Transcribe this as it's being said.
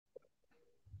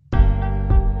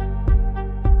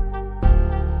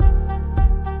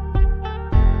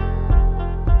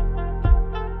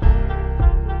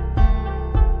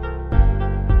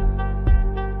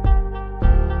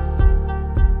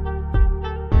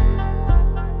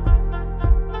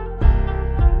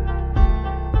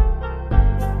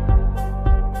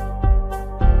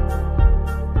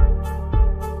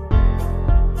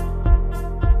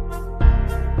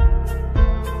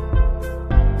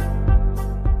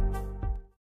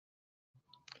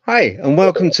Hi, and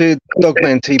welcome to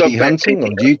Dogman Teepee Hunting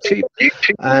on YouTube.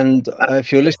 And if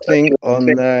you're listening on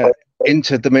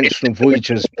Interdimensional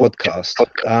Voyagers podcast,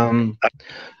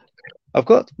 I've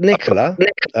got Nikola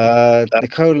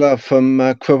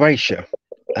from Croatia,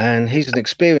 and he's an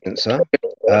experiencer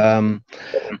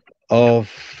of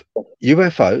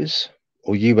UFOs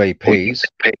or UAPs,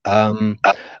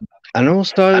 and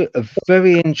also a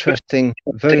very interesting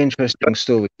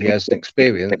story. He has an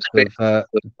experience with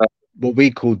what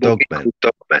we call Dogman.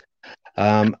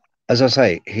 As I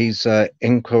say, he's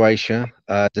in Croatia.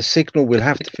 The signal we'll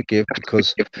have to forgive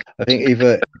because I think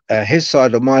either his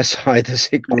side or my side, the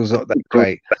signal's not that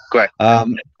great.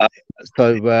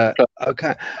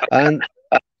 Okay. And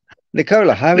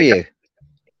Nikola, how are you?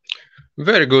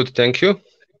 Very good, thank you.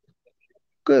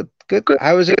 Good.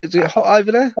 How is it? Is it hot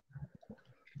over there?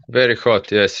 Very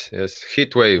hot, yes.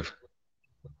 Heat wave.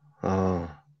 Oh,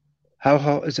 how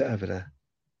hot is it over there?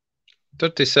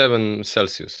 37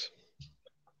 Celsius.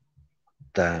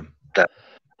 Damn.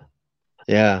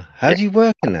 Yeah. How do you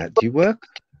work in that? Do you work?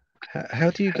 How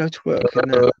do you go to work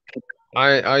in that?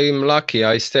 I'm lucky.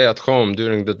 I stay at home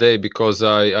during the day because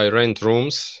I rent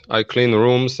rooms. I clean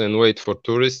rooms and wait for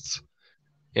tourists.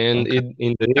 And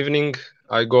in the evening,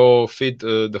 I go feed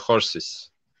the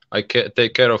horses. I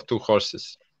take care of 2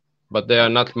 horses. But they are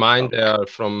not mine. They are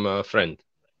from a friend.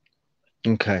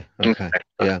 Okay.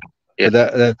 Yeah.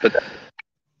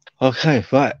 Okay,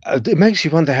 right. It makes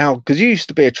you wonder how, because you used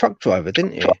to be a truck driver,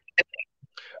 didn't you?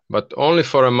 But only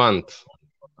for a month.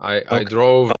 I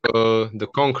drove the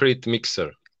concrete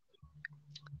mixer.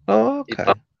 Oh,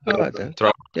 okay. I like that.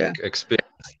 Truck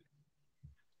experience.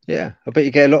 Yeah, I bet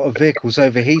you get a lot of vehicles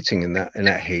overheating in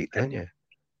that heat, don't you?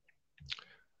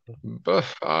 But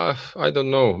I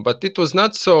don't know. But it was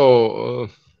not so.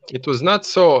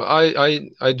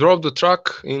 I drove the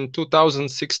truck in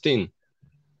 2016.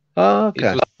 Oh,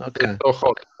 okay. It was so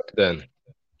hot back then.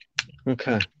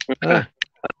 Okay.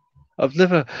 I've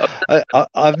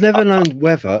never known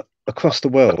weather across the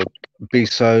world be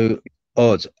so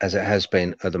odd as it has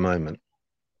been at the moment.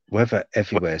 Weather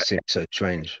everywhere seems so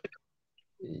strange.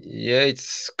 Yeah,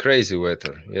 it's crazy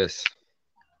weather. Yes.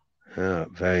 Oh,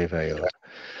 very, very odd.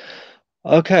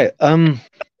 Okay.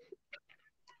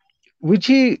 Would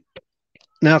you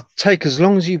now take as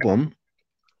long as you want?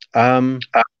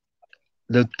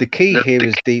 The key here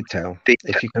is detail.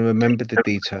 If you can remember the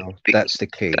detail, that's the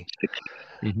key.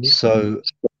 Mm-hmm. So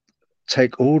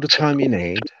take all the time you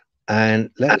need, and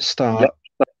let's start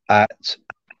at.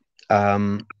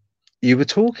 You were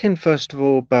talking first of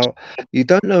all about you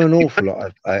don't know an awful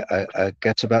lot, I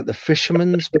guess, about the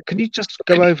fisherman's. But can you just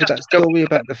go over that story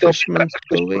about the fisherman's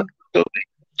story?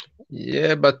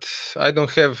 Yeah, but I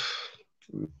don't have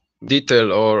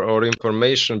detail or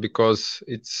information because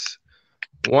it's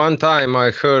one time I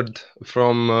heard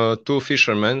from 2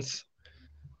 fishermen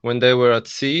when they were at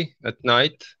sea at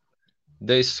night.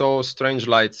 They saw strange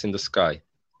lights in the sky,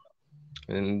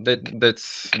 and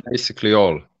that's basically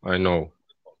all I know.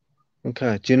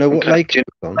 Okay. Do you know what lake it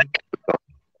was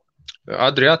on?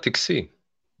 Adriatic Sea.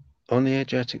 On the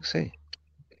Adriatic Sea.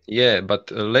 Yeah, but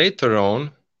later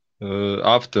on,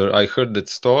 after I heard that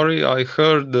story,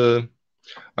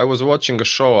 I was watching a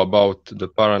show about the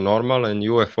paranormal and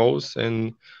UFOs,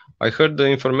 and I heard the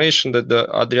information that the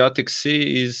Adriatic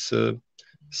Sea is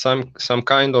some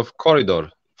kind of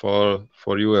corridor for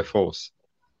UFOs.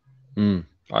 I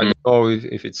don't know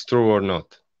if it's true or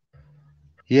not.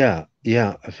 Yeah,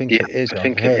 I think it is.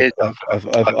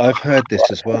 I've heard this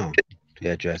as well. The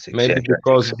Adriatic. Maybe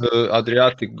because the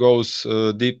Adriatic goes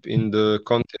deep in the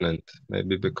continent.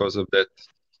 Maybe because of that.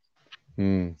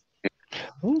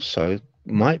 Also,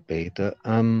 might be that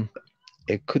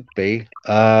it could be.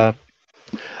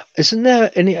 Isn't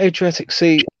there any Adriatic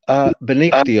Sea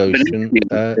beneath the ocean?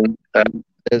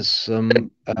 There's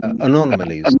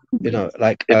anomalies,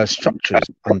 like structures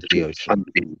under the ocean.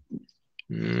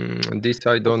 This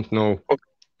I don't know.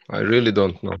 I really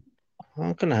don't know.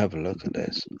 I'm gonna have a look at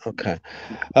this. Okay.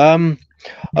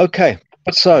 Okay.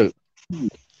 So,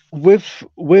 where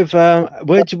would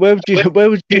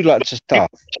you like to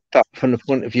start from the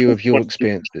point of view of your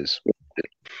experiences?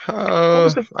 What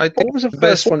was the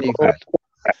first one you had?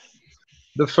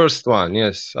 The first one,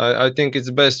 yes. I think it's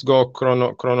best go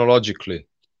chronologically.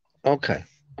 Okay.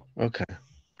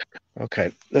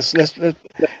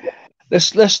 Let's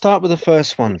start with the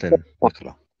first one then,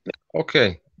 Nikola.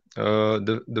 Okay.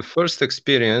 The first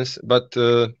experience, but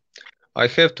I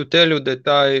have to tell you that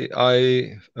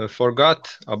I forgot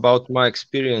about my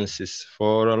experiences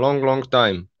for a long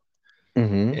time.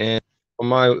 And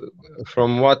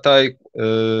from what I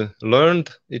learned,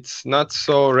 it's not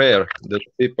so rare that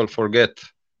people forget.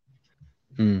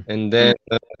 And then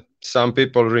some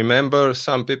people remember,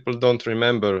 some people don't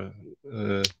remember.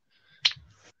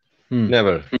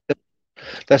 Never.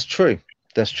 That's true.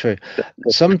 That's true.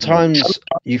 Sometimes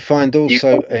you find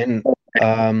also in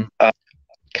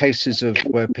cases of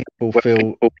where people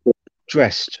feel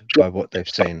dressed by what they've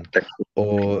seen,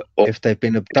 or if they've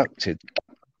been abducted,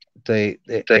 it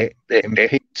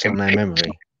impedes on their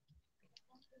memory.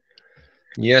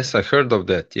 Yes, I heard of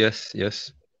that. Yes,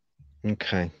 yes.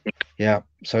 Okay. Yeah.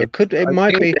 So it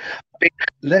might be.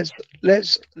 Let's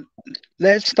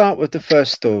start with the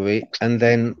first story, and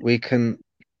then we can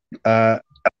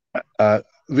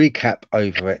recap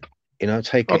over it. You know,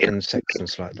 take it in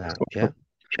sections like that. Yeah.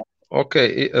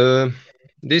 Okay.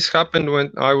 This happened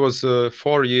when I was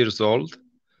 4 years old,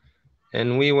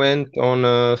 and we went on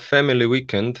a family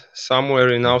weekend somewhere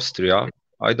in Austria.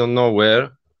 I don't know where.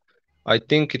 I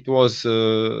think it was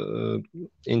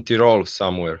in Tyrol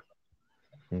somewhere.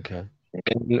 Okay.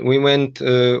 And we went.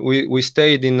 We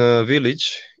stayed in a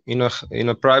village in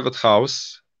a private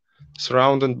house,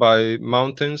 surrounded by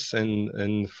mountains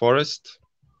and forest.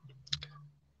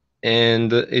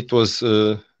 And it was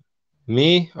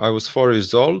me. I was 4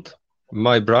 years old.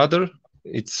 My brother,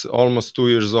 it's almost 2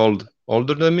 years old,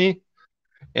 older than me,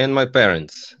 and my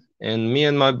parents. And me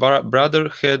and my brother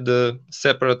had a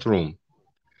separate room.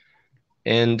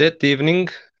 And that evening,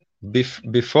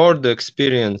 before the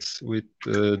experience with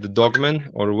the Dogman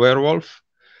or werewolf,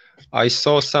 I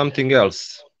saw something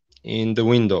else in the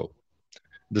window,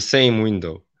 the same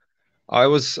window. I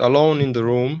was alone in the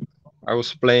room. I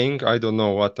was playing. I don't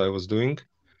know what I was doing.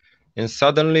 And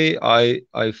suddenly I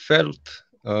felt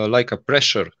like a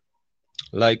pressure,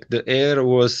 like the air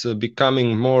was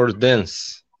becoming more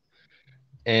dense.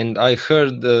 And I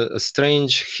heard a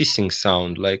strange hissing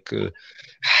sound, like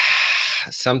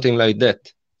something like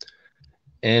that.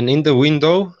 And in the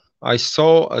window, I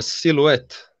saw a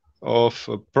silhouette of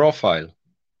a profile,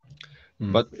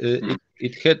 but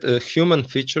it had human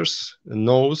features, a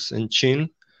nose and chin,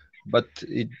 but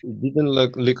it didn't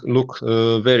look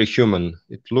very human.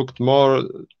 It looked more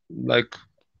like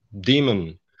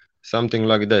demon, something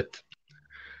like that.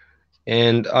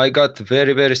 And I got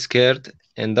very, very scared,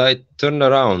 and I turned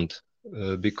around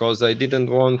because I didn't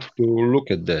want to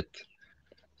look at that.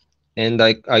 And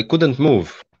I couldn't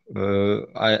move.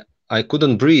 I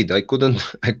couldn't breathe. I couldn't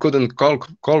I couldn't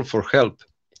call for help.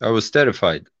 I was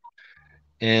terrified.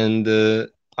 And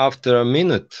after a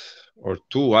minute or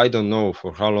two, I don't know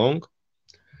for how long,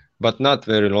 but not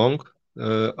very long,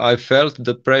 I felt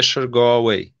the pressure go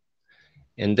away.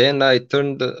 And then I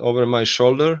turned over my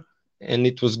shoulder, and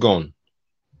it was gone,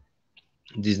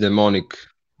 this demonic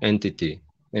entity.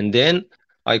 And then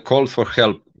I called for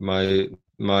help,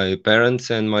 my parents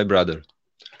and my brother.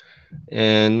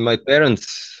 And my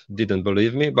parents didn't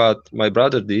believe me, but my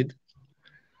brother did.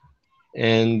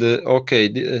 And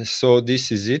so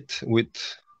this is it with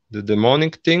the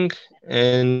demonic thing.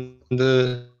 And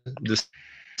the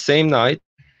same night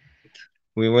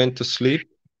we went to sleep,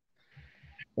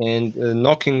 and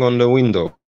knocking on the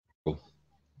window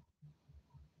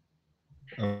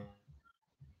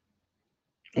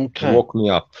Okay. woke me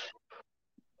up.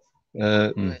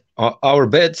 Our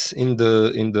beds in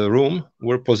the room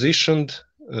were positioned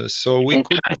so we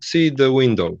could see the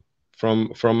window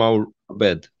from our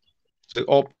bed. So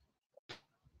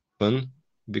open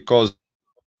because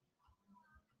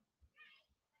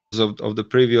of the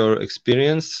previous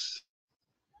experience,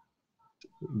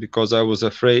 because I was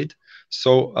afraid.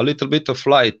 So a little bit of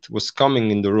light was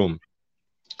coming in the room,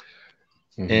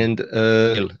 and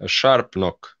a sharp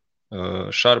knock,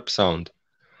 sharp sound.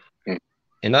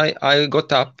 And I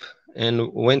got up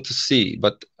and went to see,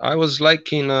 but I was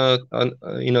like in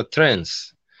a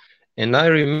trance. And I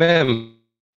remember,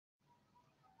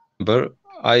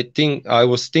 I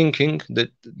was thinking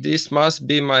that this must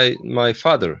be my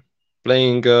father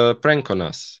playing a prank on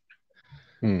us.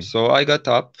 So I got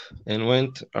up and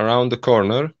went around the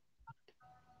corner,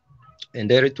 and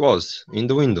there it was in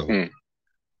the window.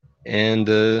 And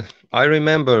I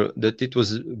remember that it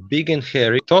was big and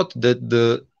hairy. I thought that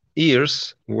the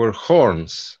ears were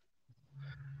horns,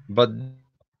 but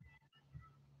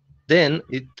then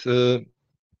it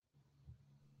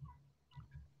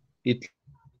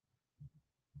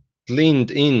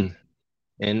leaned in,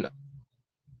 and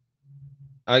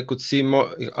I could see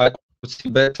more. I could see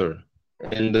better,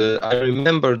 and I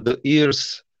remember the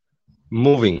ears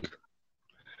moving.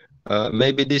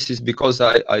 Maybe this is because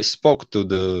I spoke to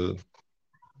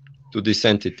this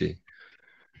entity.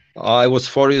 I was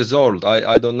 4 years old.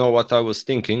 I don't know what I was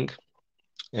thinking.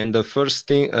 And the first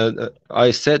thing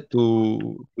I said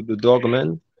to the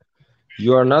Dogman,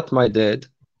 "You are not my dad.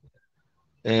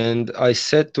 and I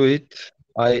said to it,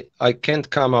 I can't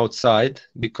come outside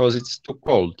because it's too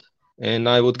cold and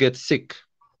I would get sick.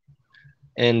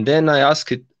 And then I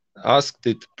asked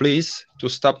it please to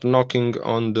stop knocking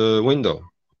on the window,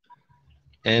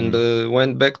 and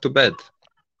went back to bed,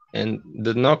 and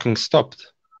the knocking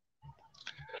stopped.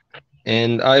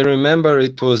 And I remember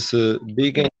it was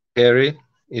big and scary.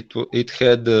 It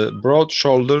had broad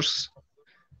shoulders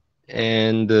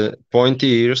and pointy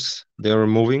ears. They were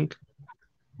moving.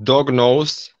 Dog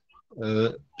nose,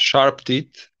 sharp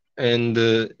teeth, and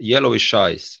yellowish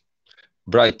eyes,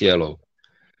 bright yellow.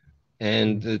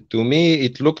 And to me,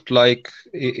 it looked like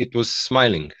it was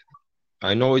smiling.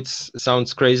 I know it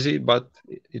sounds crazy, but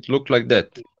it looked like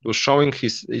that. It was showing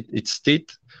its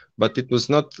teeth, but it was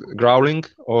not growling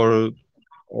or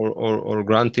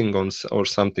grunting or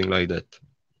something like that.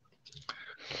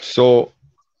 So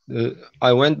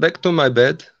I went back to my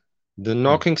bed. The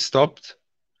knocking stopped,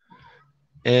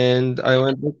 and I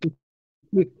went back to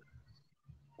sleep.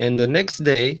 And the next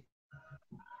day,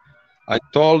 I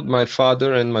told my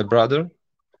father and my brother,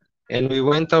 and we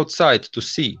went outside to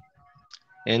see.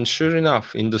 And sure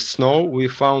enough, in the snow, we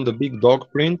found a big dog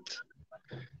print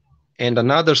and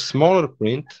another smaller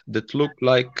print that looked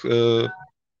like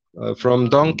from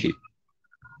donkey.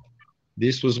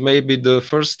 This was maybe the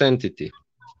first entity.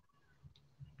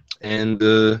 And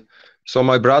so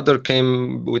my brother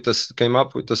came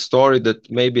up with a story that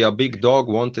maybe a big dog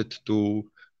wanted to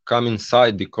come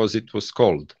inside because it was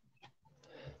cold.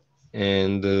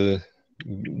 And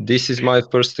this is my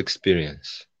first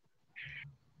experience.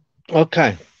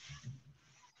 Okay.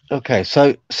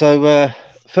 So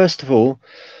first of all,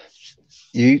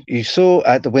 you saw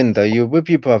at the window. You were with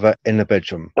your brother in the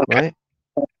bedroom, right?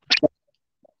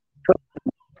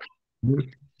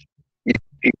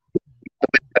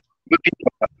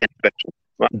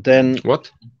 Then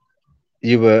what?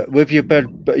 You were with your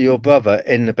brother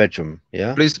in the bedroom,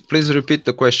 yeah? Please repeat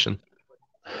the question.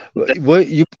 Were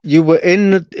you were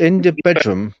in the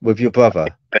bedroom with your brother?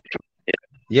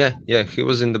 Yeah, he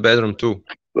was in the bedroom too.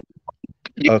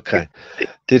 Okay.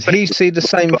 Did he see the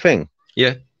same thing?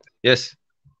 Yeah. Yes.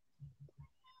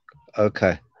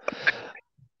 Okay.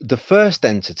 The first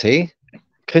entity,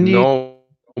 No,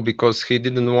 because he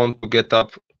didn't want to get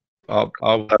up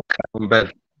from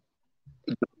bed.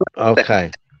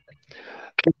 Okay.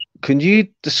 Can you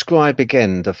describe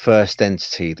again the first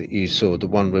entity that you saw, the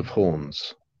one with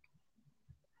horns?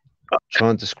 Try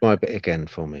and describe it again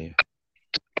for me.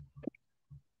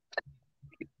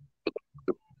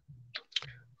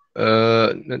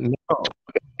 No,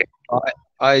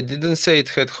 I didn't say it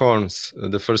had horns,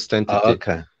 the first entity.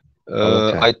 Okay.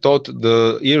 I thought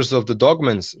the ears of the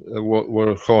Dogmans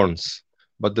were horns,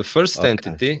 but the first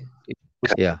entity,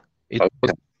 it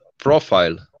was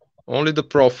profile, only the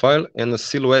profile and a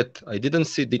silhouette. I didn't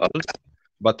see details,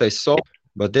 but I saw.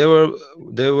 But they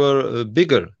were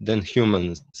bigger than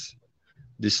humans.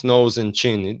 This nose and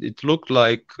chin. It looked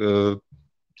like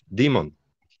demon.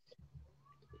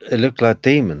 It looked like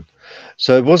demon.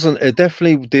 So it wasn't. It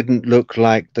definitely didn't look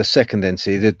like the second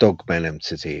entity, the Dogman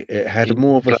entity. It had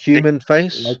more of a human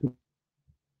face.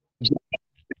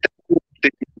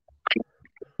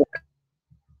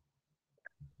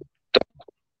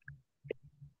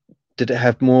 Did it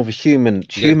have more of a human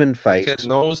face? It had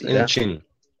nose and chin,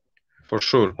 for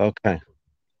sure. Okay.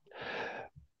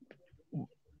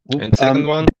 And second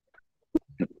one.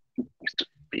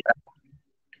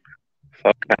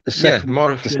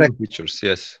 More human features.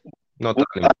 Yes, not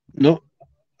animal. No.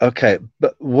 Okay,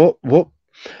 but what?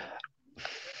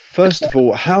 First of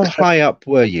all, how high up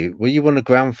were you? Were you on the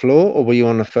ground floor or were you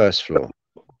on the first floor?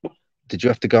 Did you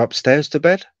have to go upstairs to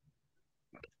bed?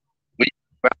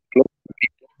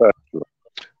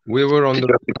 We were on the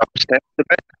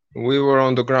We were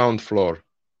on the ground floor.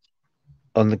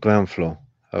 On the ground floor.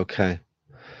 Okay.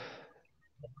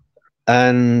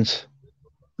 And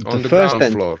on the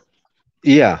ground floor.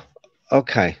 Yeah.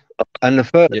 Okay. And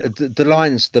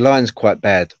the line's quite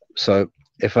bad. So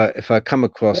if I come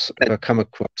across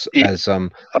as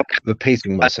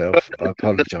repeating myself, I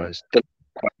apologize.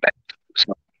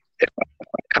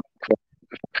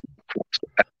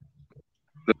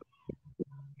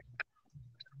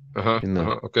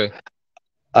 Okay.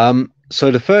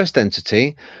 So the first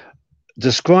entity,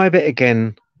 describe it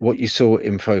again. What you saw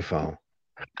in profile,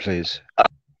 please.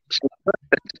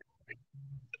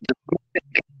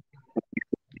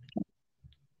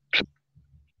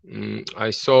 I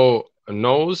saw a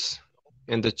nose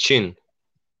and a chin,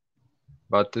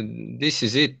 but this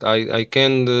is it. I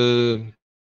can't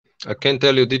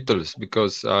tell you details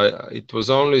because it was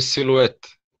only silhouette.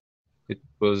 It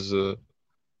was,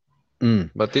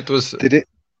 but it was.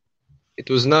 It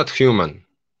was not human.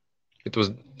 It was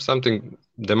something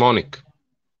demonic.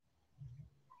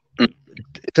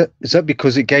 Is that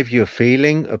because it gave you a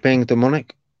feeling of being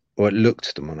demonic, or it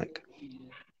looked demonic?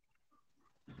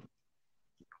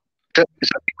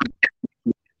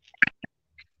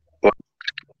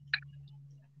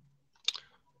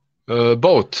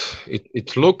 Both.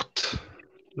 It looked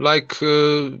like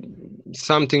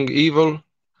something evil,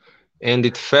 and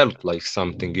it felt like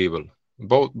something evil.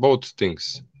 Both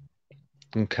things.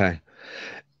 Okay.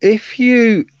 If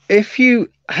you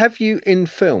have you in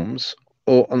films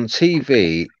or on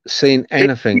TV seen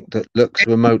anything that looks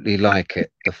remotely like it,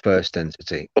 the first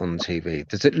entity on TV?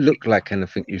 Does it look like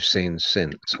anything you've seen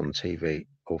since on TV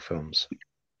or films?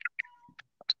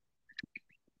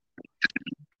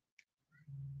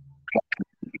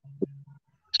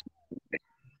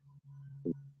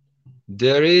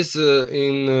 There is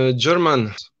in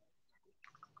German.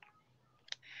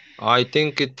 I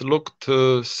think it looked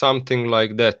something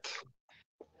like that.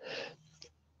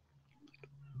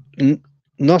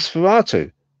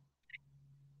 Nosferatu.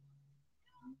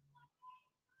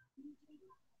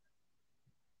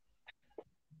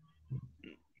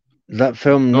 That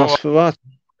film Nosferatu.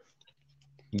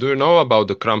 Do you know about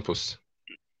the Krampus?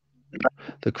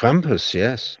 The Krampus,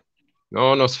 yes.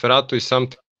 No, Nosferatu is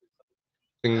something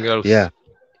else. Yeah.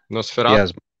 Nosferatu.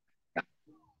 Yes.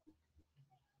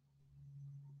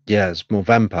 Yeah, it's more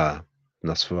vampire,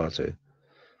 Nosferatu.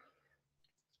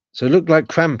 So it looked like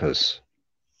Krampus.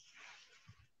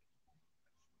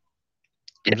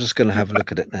 I'm just going to have a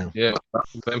look at it now. Yeah,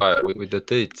 vampire with the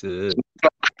teeth.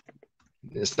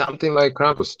 It's something like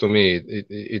Krampus to me.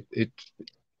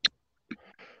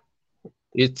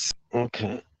 It's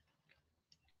okay.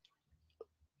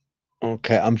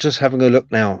 Okay, I'm just having a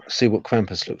look now. See what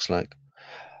Krampus looks like.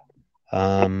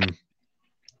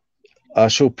 I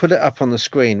shall put it up on the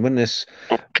screen when this.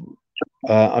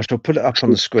 I shall put it up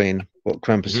on the screen what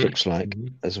Krampus looks like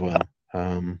as well.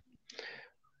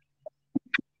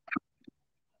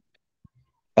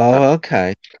 Oh,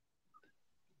 okay.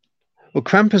 Well,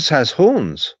 Krampus has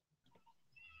horns.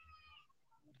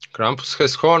 Krampus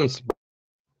has horns,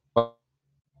 but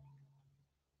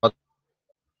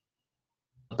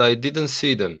I didn't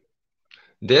see them.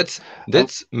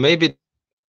 Maybe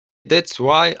that's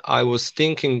why I was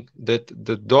thinking that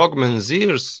the Dogman's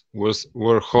ears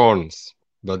were horns,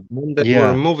 but then they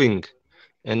were moving,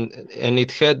 and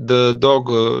it had the dog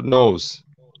nose.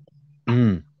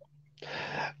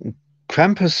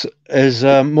 Krampus is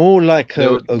more like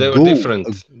a they were ghoul.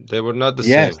 Different. They were not the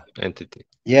same entity.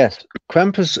 Yes,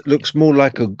 Krampus looks more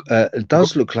like a. It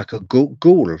does look like a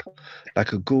ghoul,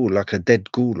 like a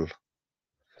dead ghoul.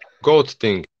 Goat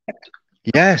thing.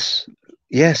 Yes.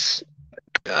 Yes.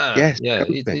 Yes. Yeah.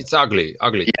 It's ugly.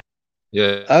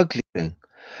 Yeah. Ugly thing.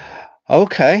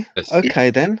 Okay. Yes.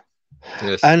 Okay then.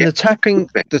 Yes. And the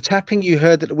tapping you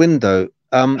heard at the window.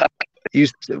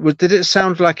 Did it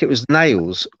sound like it was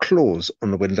nails, claws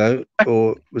on the window,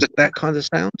 or was it that kind of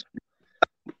sound?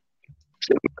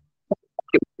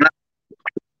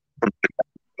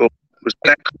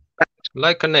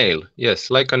 Like a nail, yes,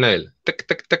 like a nail. Tick,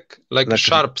 tick, tick, like a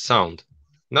sharp sound.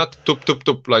 Not tup, tup,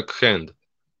 tup, like hand.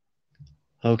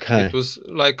 Okay. It was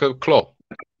like a claw.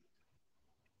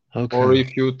 Okay. Or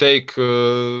if you take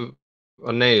a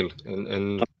nail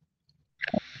and...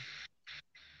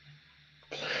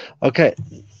 Okay,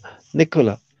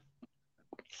 Nikola,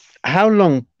 how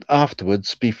long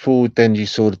afterwards before then you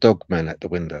saw the Dogman at the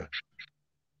window?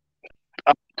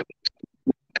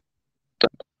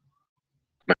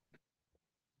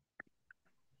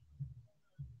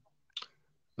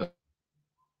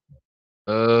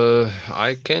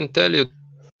 I can't tell you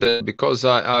that because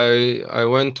I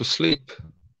went to sleep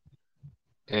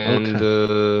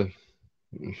and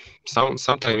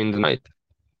sometime in the night.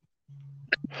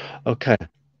 Okay,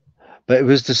 but it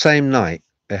was the same night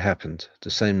it happened.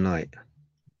 The same night.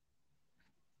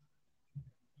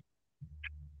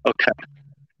 Okay.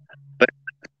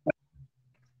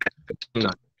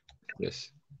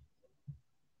 Yes.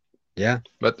 Yeah.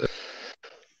 But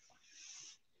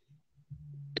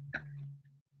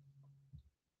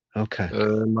okay.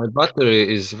 My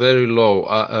battery is very low.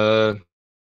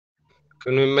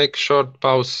 Can we make short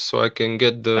pause so I can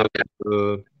get the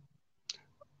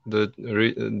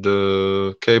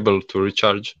cable to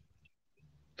recharge?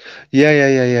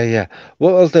 Yeah.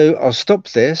 What I'll do, I'll stop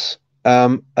this,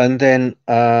 and then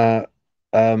I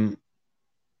mean,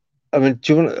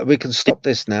 do you want? We can stop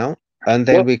this now, and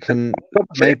then we can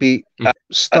maybe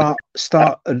start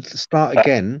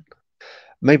again.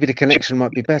 Maybe the connection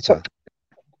might be better.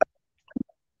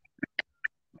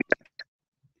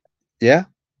 Yeah.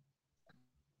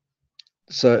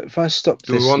 So if I stop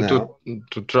Do you this want now,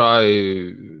 to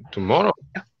try tomorrow?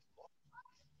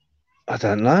 I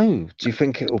don't know. Do you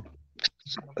think it'll?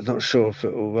 I'm not sure if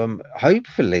it'll.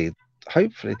 Hopefully,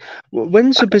 hopefully.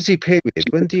 When's a busy period?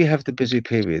 When do you have the busy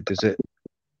period? Is it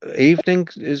evening?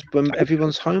 Is when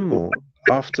everyone's home or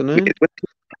afternoon?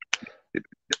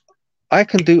 I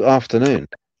can do afternoon,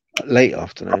 late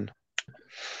afternoon,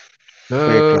 3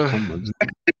 o'clock onwards.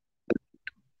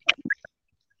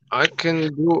 I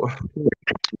can do.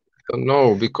 Don't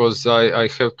know because I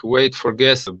have to wait for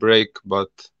guest break, but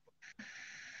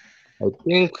I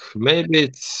think maybe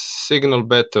it's signal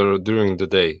better during the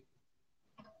day.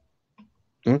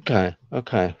 Okay,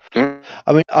 okay.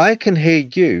 I mean, I can hear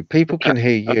you. People can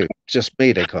hear you. Just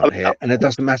me, they can't hear, and it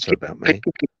doesn't matter about me.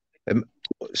 It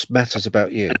matters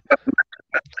about you.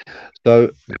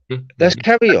 So let's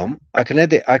carry on. I can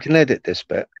edit. I can edit this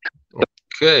bit.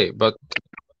 Okay, but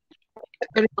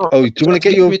oh, do you want to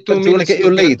get your? Do you want to get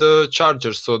your lead? The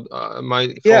charger, so my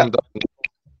phone. Yeah.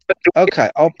 Okay,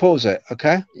 I'll pause it.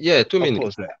 Okay. Yeah, 2 minutes.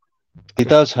 Pause it. He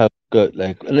does have good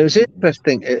leg, and it was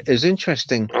interesting. It's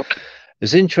interesting.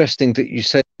 It's interesting that you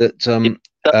said that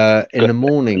in the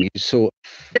morning you saw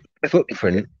a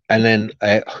footprint and then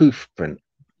a hoof print.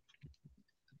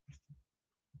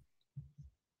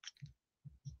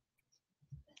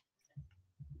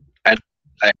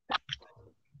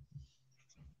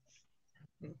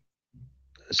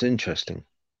 It's interesting.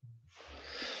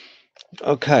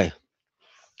 Okay.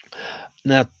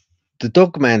 Now, the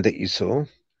Dogman that you saw,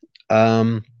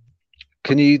 can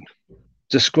you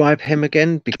describe him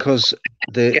again? Because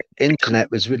the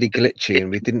internet was really glitchy and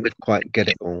we didn't quite get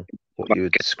it all, what you were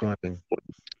describing.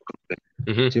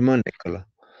 Do you mind, Nikola?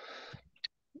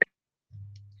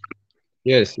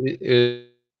 Yes.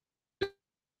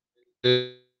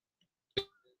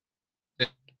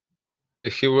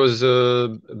 He was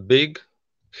big,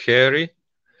 hairy,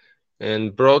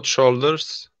 and broad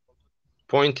shoulders,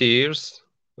 pointy ears.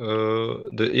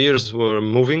 The ears were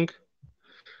moving,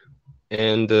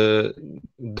 and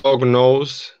dog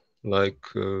nose, like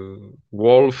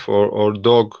wolf or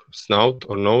dog snout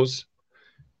or nose,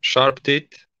 sharp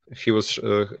teeth. He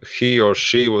or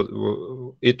she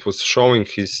was showing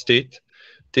his teeth,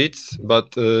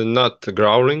 but not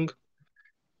growling.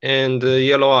 And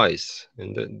yellow eyes,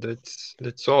 and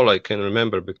that's all I can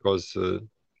remember because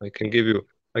I can give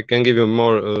you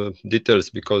more details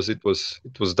because it was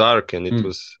dark and it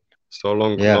was so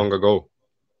long ago.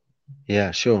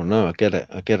 Yeah, sure. No, I get it.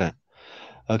 Okay.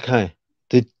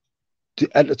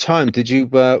 At the time, did you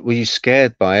were you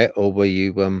scared by it, or were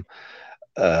you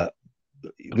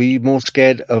more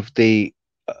scared of the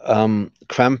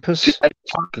Krampus,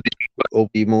 or were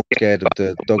you more scared of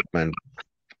the Dogman?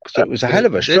 So it was a hell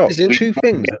of a shock. Two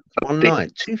things one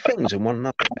night. Two things in one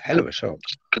night. Hell of a shock.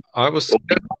 I was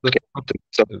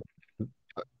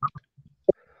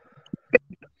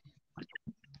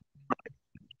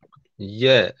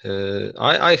yeah.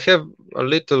 I have a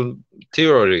little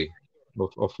theory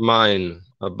of mine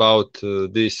about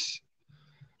this.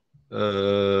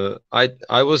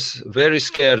 I was very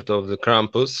scared of the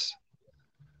Krampus,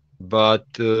 but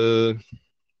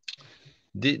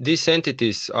these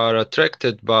entities are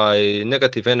attracted by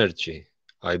negative energy,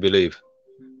 I believe.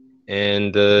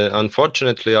 And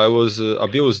unfortunately, I was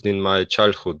abused in my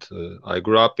childhood. I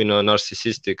grew up in a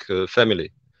narcissistic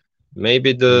family.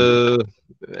 Maybe the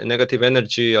negative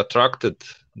energy attracted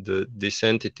this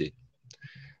entity.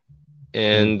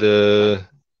 And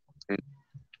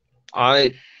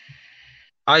I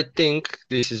think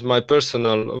this is my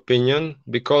personal opinion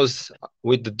because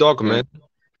with the Dogman,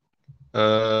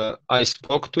 I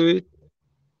spoke to it,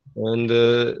 and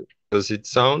as it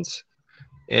sounds,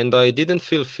 and I didn't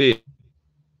feel fear.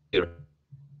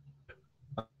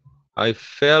 I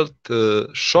felt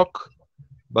shock,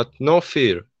 but no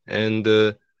fear. And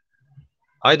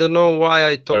I don't know why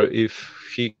I thought if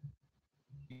he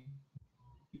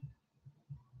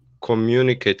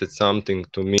communicated something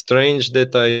to me. Strange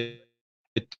that I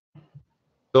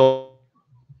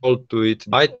told to it.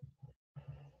 I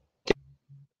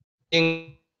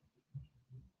think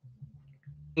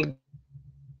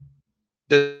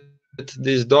that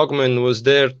this Dogman was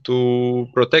there to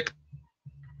protect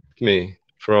me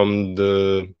from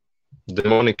the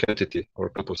demonic entity or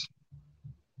Krampus,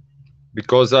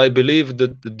 because I believe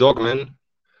that the Dogmen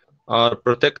are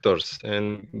protectors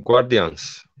and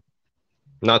guardians.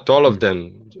 Not all of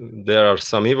them. There are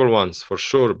some evil ones for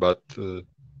sure, but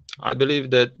I believe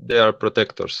that they are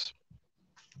protectors.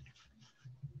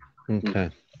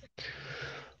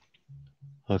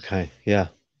 Okay. Yeah.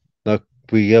 No,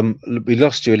 we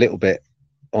lost you a little bit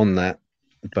on that,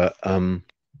 but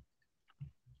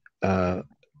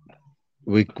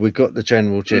we got the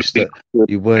general gist that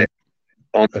you weren't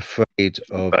afraid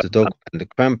of the Dogman, the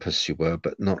Krampus you were,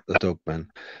 but not the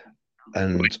Dogman,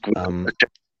 and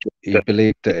you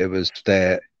believed that it was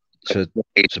there to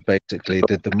basically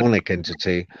the demonic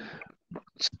entity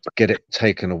to get it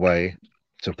taken away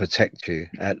to protect you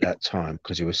at that time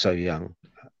because you were so young,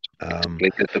 and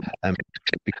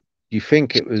you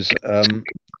think it was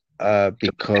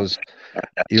because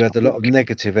you had a lot of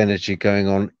negative energy going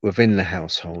on within the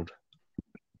household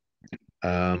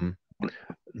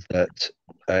that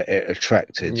it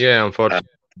attracted. Yeah, unfortunately,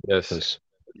 yes.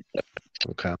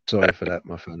 Okay, I'm sorry for that,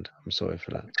 my friend. I'm sorry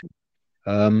for that.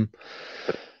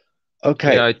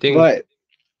 Okay, yeah, I think right.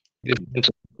 Demons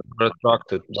are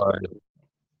attracted by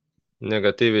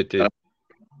negativity.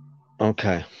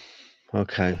 Okay,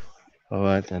 okay, all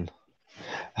right then.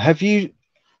 Have you?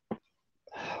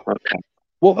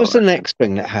 What was the next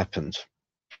thing that happened?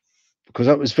 Because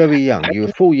I was very young. You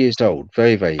were 4 years old,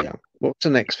 very, very young. What was the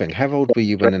next thing? How old were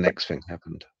you when the next thing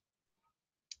happened?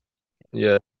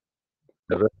 Yeah.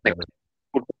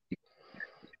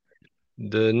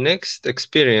 The next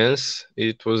experience,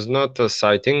 it was not a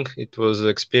sighting, it was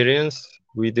experience.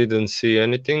 We didn't see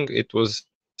anything. It was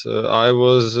I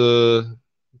was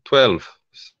 12.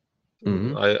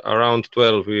 Around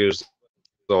 12 years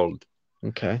old.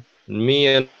 Okay. Me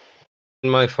and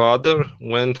my father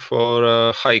went for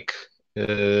a hike.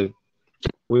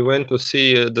 We went to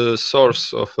see the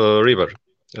source of a river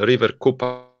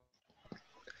Kupa.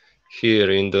 Here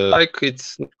in the hike,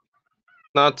 it's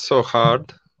not so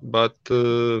hard, but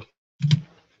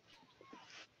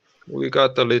we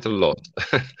got a little lost.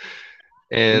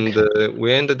 And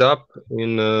we ended up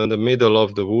in the middle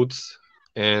of the woods,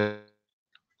 and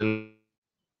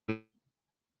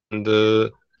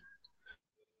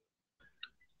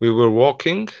we were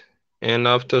walking, and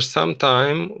after some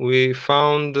time we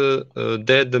found a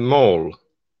dead mole,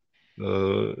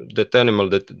 that animal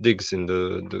that digs in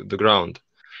the ground,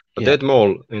 a dead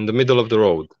mole in the middle of the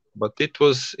road, but it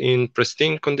was in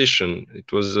pristine condition.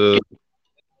 It was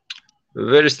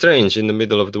very strange in the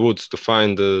middle of the woods to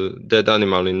find a dead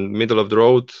animal in the middle of the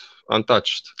road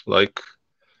untouched. Like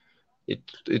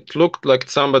it looked like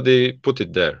somebody put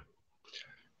it there.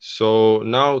 So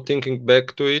now thinking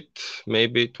back to it,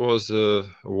 maybe it was a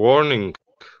warning,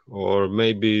 or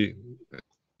maybe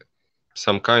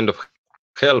some kind of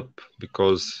help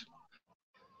because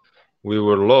we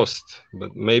were lost,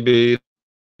 but maybe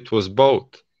it was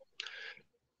both.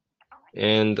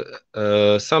 And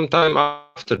sometime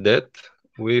after that,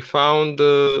 we found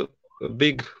a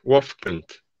big wolf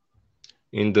print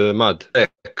in the mud,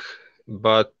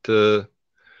 but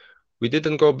we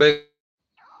didn't go back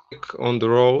on the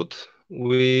road.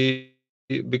 We,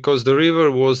 because the river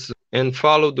was, and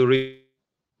followed the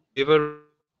river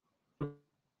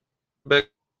back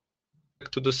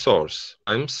to the source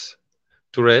times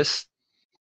to rest.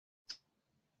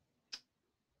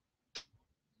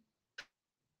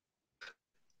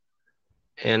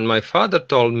 And my father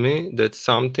told me that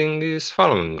something is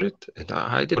following it. And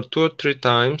I did it 2 or 3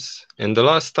 times. And the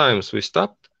last times we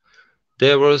stopped,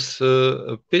 there was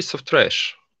a piece of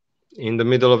trash in the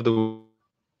middle of the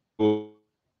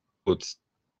woods.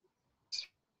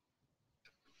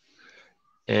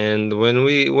 And when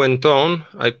we went on,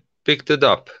 I picked it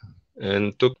up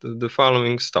and took the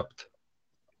following stopped.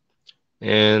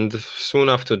 And soon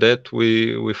after that,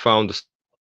 we found the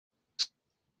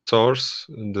source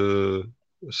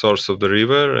of the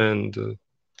river, and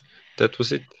that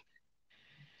was it.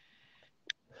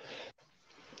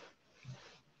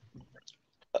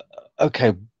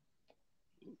 Okay.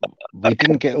 We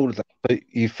didn't get all of that, but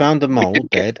you found the mole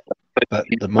dead, but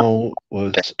the mole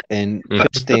was in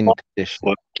pristine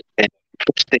condition.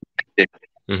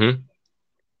 Mm-hmm.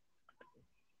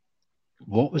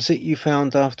 What was it you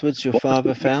found afterwards? Your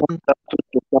father found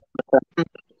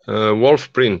a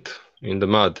wolf print in the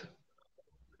mud.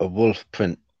 A wolf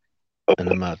print in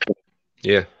the mud.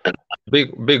 Yeah,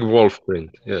 big wolf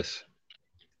print. Yes.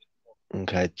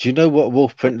 Okay. Do you know what a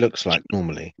wolf print looks like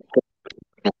normally?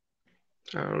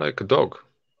 Like a dog.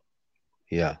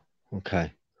 Yeah.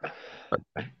 Okay.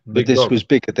 But this was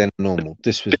bigger than normal.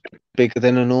 This was bigger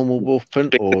than a normal wolf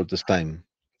print, or the same?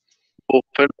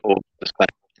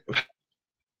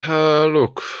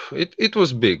 Look, it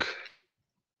was big.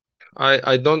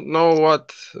 I don't know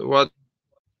what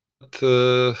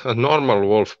a normal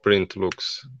wolf print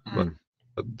looks, but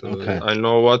Okay. I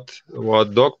know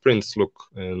what dog prints look.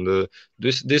 And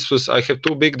this was, I have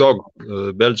 2 big dog,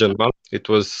 Belgian Mal. It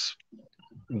was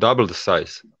double the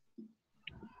size.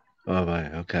 All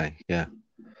right. Okay. Yeah.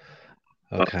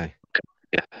 Okay.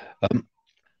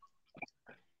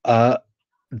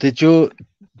 Did you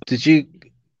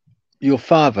your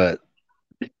father,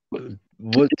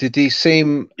 what did he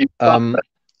seem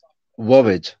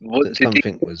worried that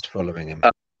something was following him?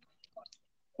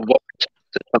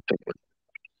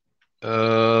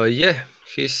 Yeah,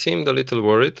 he seemed a little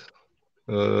worried,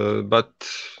 but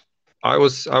I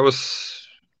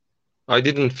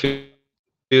didn't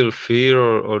feel fear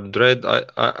or dread.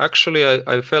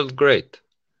 I felt great.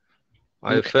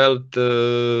 I Okay. felt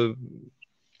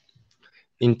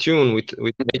in tune with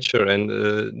nature, and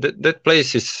that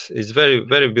place is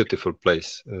very beautiful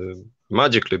place,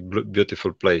 magically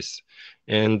beautiful place.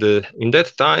 And in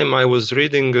that time, I was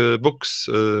reading books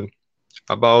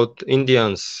about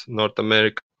Indians, North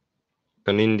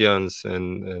American Indians,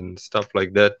 and stuff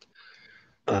like that.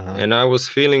 And I was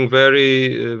feeling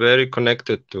very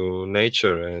connected to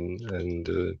nature, and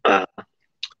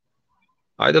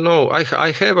I don't know.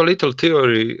 I have a little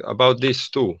theory about this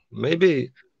too.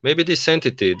 Maybe this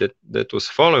entity that was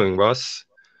following us,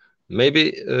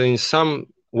 maybe in some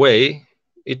way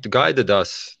it guided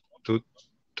us to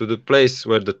the place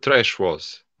where the trash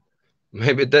was.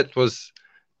 Maybe that was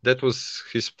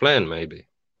his plan. Maybe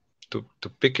to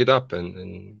pick it up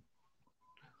and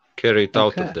carry it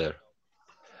out of Okay. there.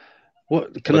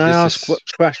 What can But I this ask? What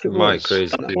is trash it my was?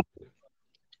 crazy theory.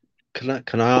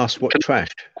 Can I ask what trash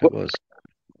it was?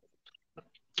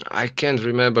 I can't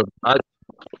remember.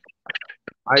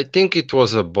 I think it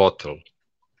was a bottle,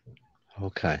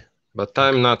 Okay. but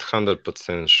I'm not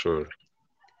 100% sure.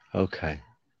 Okay.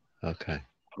 Okay.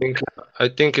 I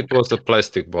think it was a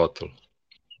plastic bottle.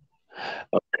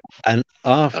 And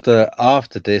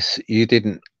after this, you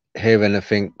didn't hear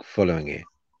anything following you.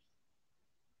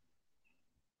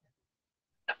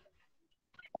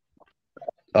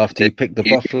 After you picked the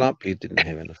bottle up, you didn't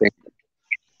hear anything.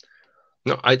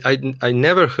 No, I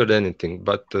never heard anything.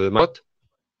 But what?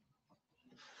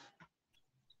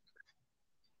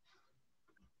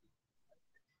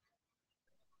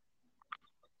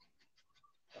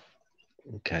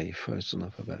 Okay, you frozen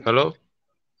up a bit. Hello?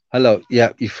 Hello.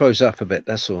 Yeah, you froze up a bit.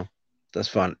 That's all. That's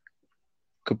fine.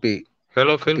 Could be.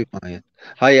 Hello, Could Phil? be my end.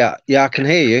 Hi. Yeah, I can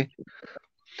hear you.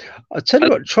 I'll tell you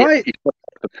what. Try.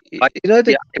 You know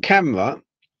the camera.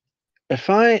 If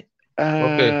I.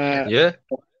 Okay. Yeah?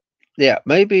 Yeah.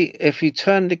 Maybe if you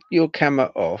turn your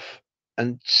camera off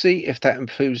and see if that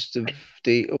improves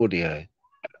the audio.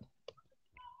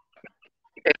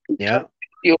 Yeah.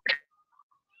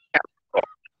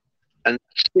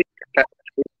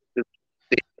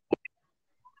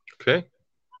 Okay.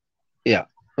 Yeah.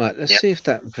 Right. Let's see if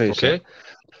that improves Okay. it.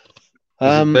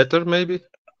 Is it better, maybe?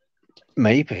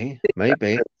 Maybe.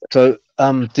 So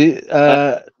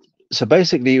so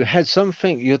basically you had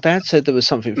something. Your dad said there was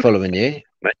something following you.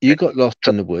 You got lost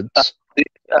in the woods,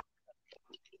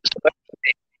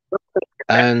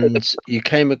 and you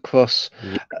came across,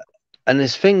 and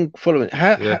this thing following.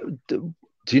 How do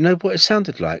you know what it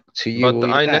sounded like to you But or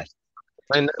your dad?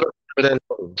 I never heard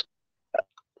anything.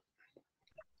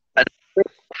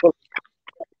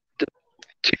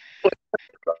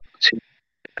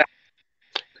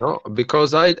 No,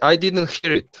 because I didn't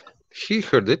hear it. He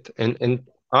heard it and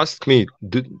asked me,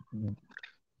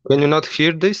 can you not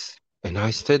hear this? And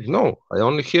I said, no, I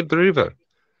only hear the river.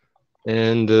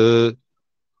 And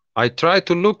I tried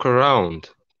to look around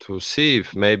to see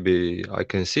if maybe I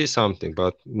can see something,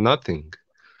 but nothing.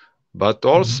 But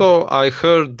also I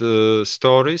heard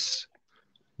stories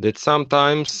that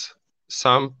sometimes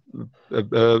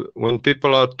when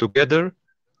people are together,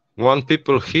 one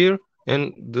people hear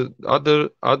and the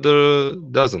other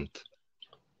doesn't.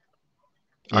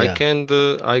 Yeah.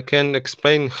 I can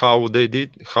explain how they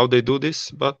do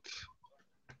this, but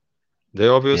they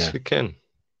obviously can.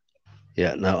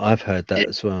 Yeah. No, I've heard that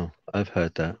as well. I've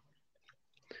heard that.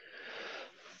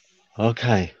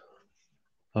 Okay.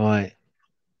 All right.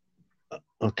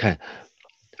 Okay.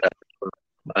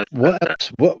 What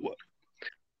else?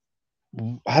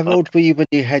 How old were you when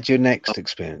you had your next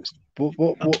experience? What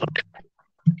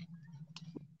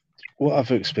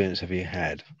other experience have you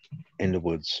had in the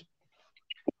woods?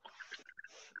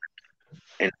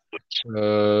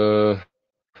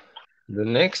 The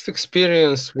next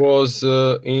experience was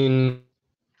in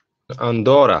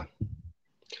Andorra.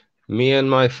 Me and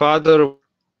my father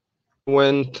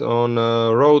went on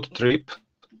a road trip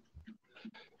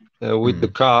with the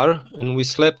car, and we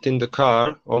slept in the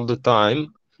car all the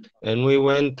time. And we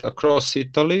went across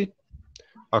Italy,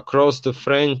 across the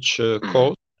French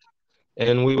coast,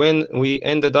 and we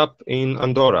ended up in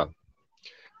Andorra.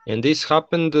 And this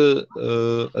happened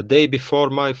a day before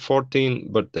my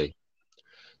 14th birthday.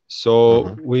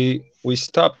 So we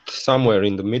stopped somewhere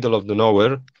in the middle of the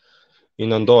nowhere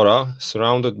in Andorra,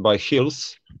 surrounded by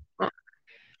hills,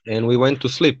 and we went to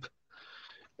sleep.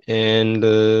 And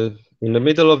in the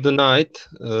middle of the night,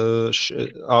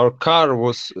 our car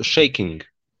was shaking,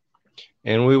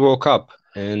 and we woke up,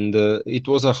 and it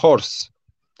was a horse.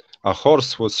 A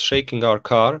horse was shaking our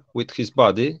car with its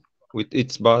body.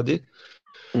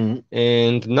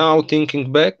 And now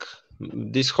thinking back,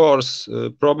 this horse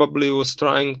probably was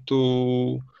trying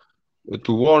to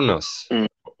warn us,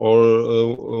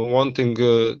 or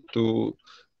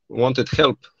wanted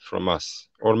help from us,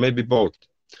 or maybe both.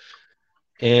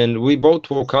 And we both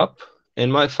woke up,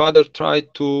 and my father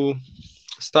tried to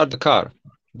start the car,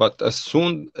 but as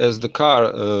soon as the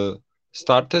car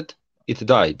started, it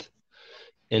died.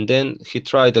 And then he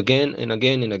tried again and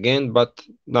again and again, but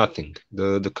nothing.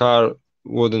 The car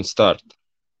wouldn't start.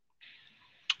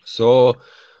 So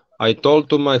I told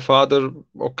to my father,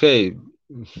 okay,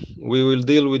 we will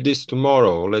deal with this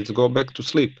tomorrow. Let's go back to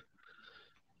sleep.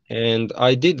 And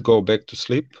I did go back to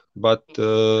sleep, but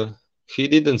he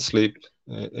didn't sleep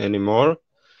anymore.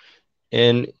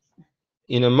 And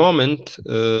in a moment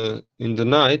in the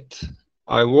night,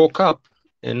 I woke up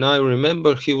and I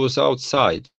remember he was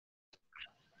outside.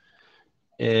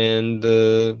 And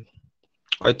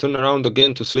I turned around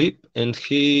again to sleep, and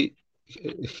he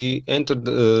entered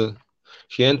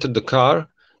the car,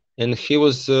 and he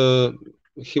was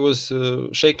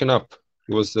shaken up.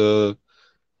 He was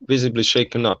visibly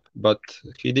shaken up, but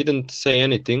he didn't say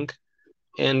anything,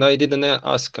 and I didn't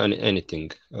ask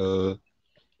anything.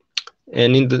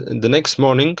 And in the next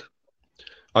morning,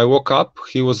 I woke up.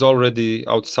 He was already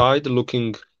outside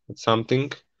looking at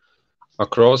something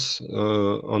across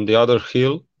on the other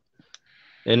hill,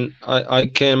 and I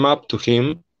came up to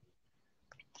him,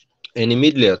 and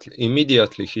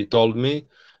immediately he told me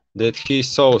that he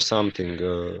saw something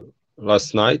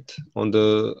last night on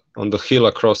the hill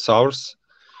across ours.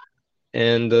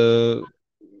 And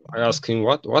I asked him,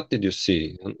 what did you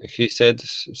see? And he said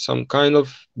some kind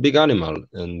of big animal,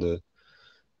 and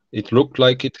it looked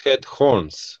like it had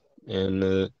horns.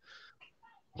 And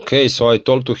okay, so I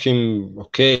told to him,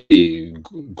 okay,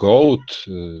 goat,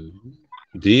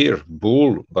 deer,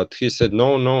 bull, but he said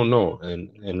no, no, no.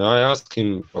 And I asked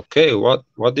him, okay, what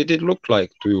did it look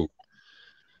like to you?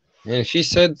 And he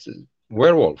said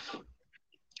werewolf.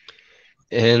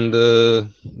 And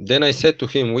then I said to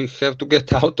him, we have to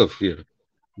get out of here.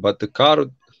 But the car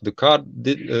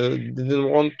didn't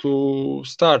want to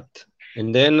start.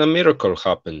 And then a miracle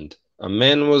happened. A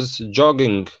man was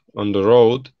jogging on the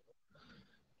road,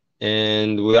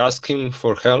 and we asked him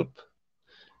for help.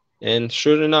 And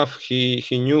sure enough, he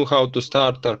knew how to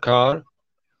start our car,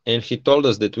 and he told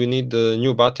us that we need a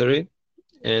new battery,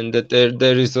 and that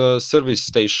there is a service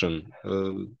station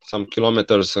some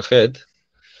kilometers ahead.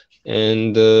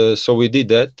 And so we did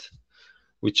that.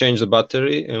 We changed the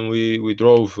battery, and we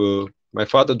drove. My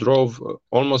father drove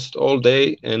almost all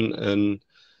day and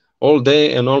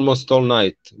almost all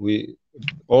night. We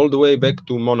all the way back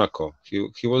to Monaco.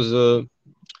 He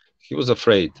was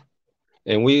afraid,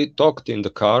 and we talked in the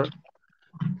car.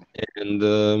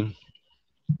 And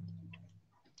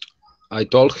I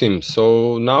told him,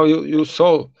 so now you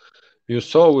saw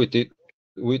with it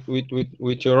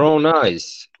with your own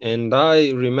eyes. And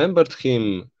I remembered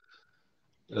him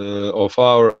of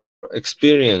our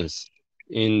experience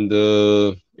in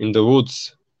the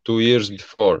woods 2 years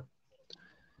before.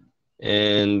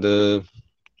 And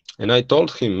I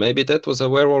told him maybe that was a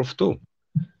werewolf too,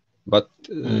 but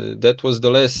that was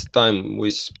the last time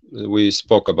we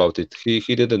spoke about it.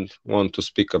 He didn't want to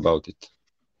speak about it.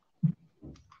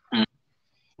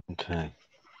 Okay.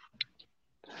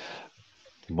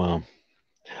 Wow.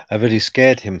 I really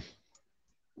scared him.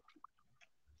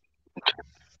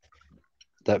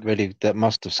 That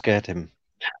must have scared him.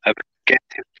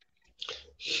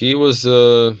 He was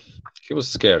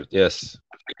scared. Yes,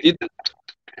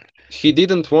 he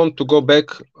didn't want to go back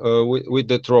with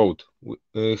that road.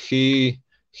 He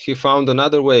found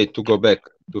another way to go back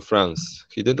to France.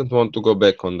 He didn't want to go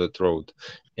back on that road.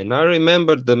 And I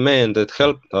remember the man that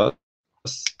helped us.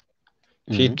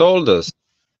 He told us,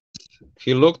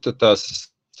 he looked at us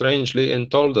strangely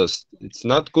and told us, it's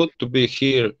not good to be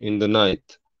here in the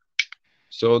night.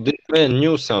 So this man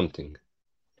knew something.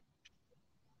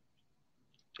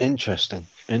 Interesting.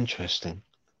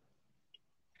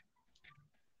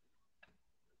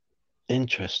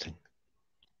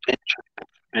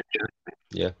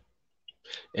 Yeah.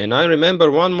 And I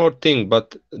remember one more thing,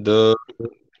 but the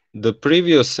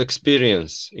previous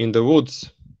experience in the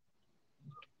woods,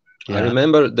 I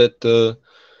remember that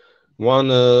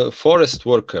one forest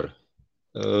worker,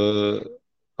 a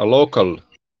local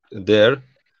there,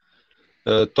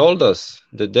 told us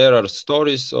that there are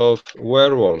stories of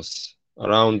werewolves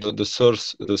around the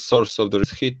source of the.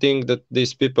 He think that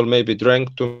these people maybe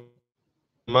drank too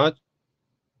much,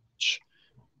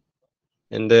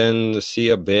 and then see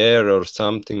a bear or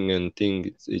something and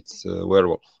think it's a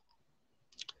werewolf.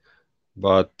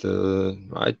 But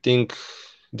I think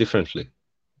differently.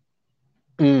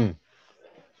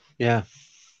 Yeah.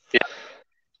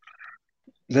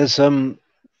 There's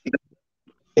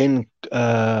in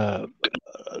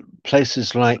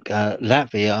places like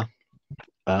Latvia,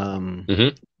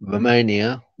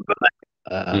 Romania,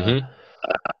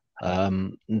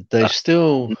 they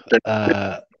still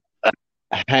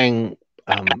hang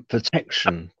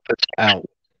protection out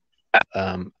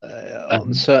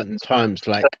on certain times,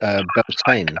 like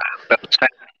Beltane.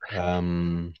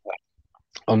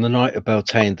 On the night of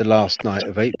Beltane, the last night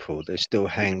of April, they still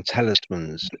hang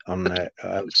talismans on their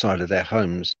outside of their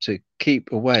homes to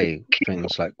keep away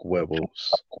things like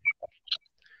werewolves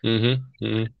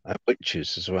and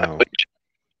witches as well.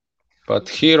 But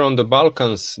here on the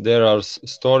Balkans, there are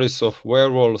stories of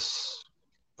werewolves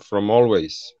from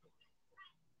always.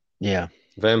 Yeah.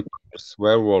 Vampires,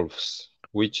 werewolves,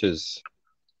 witches,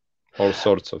 all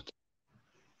sorts of things.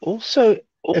 Also,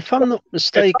 if I'm not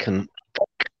mistaken,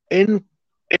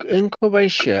 in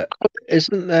Croatia,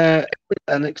 isn't there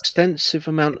an extensive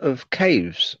amount of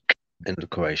caves in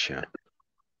Croatia?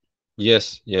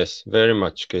 Yes, very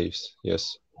much caves,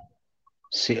 yes.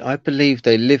 See, I believe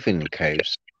they live in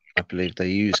caves. I believe they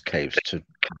use caves to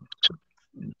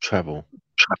travel.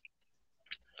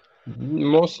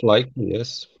 Most likely,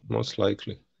 yes. Most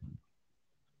likely.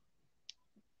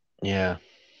 Yeah.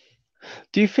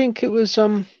 Do you think it was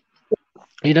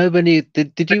you know, when you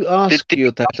did you ask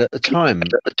your dad at the time?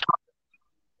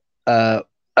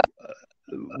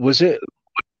 Was it?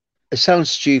 It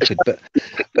sounds stupid, but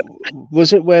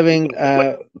was it wearing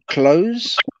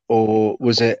clothes, or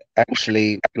was it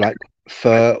actually like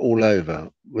fur all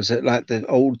over? Was it like the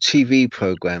old TV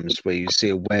programs where you see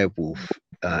a werewolf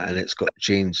and it's got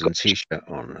jeans and t-shirt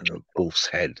on and a wolf's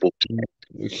head?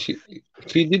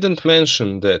 He didn't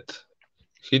mention that.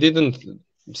 He didn't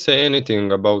say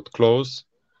anything about clothes.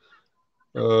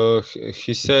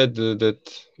 He said that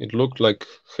it looked like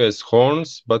has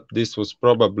horns, but this was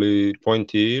probably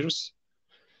pointy ears,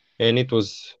 and it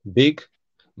was big,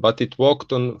 but it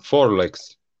walked on 4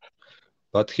 legs.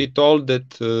 But he told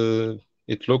that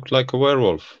it looked like a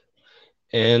werewolf,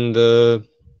 and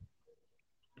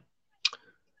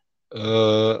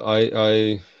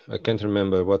I can't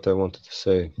remember what I wanted to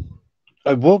say.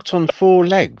 I walked on 4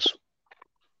 legs.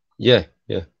 Yeah.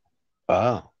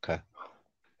 Ah, okay.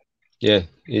 Yeah,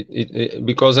 it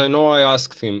because I know I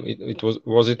asked him. It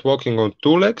was it walking on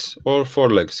 2 legs or 4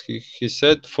 legs? He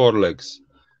said 4 legs.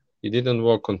 He didn't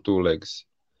walk on 2 legs.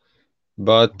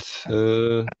 But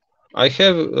I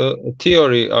have a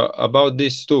theory about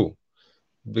this too,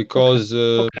 because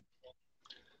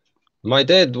my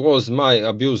dad was my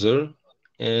abuser,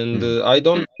 and I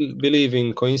don't believe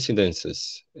in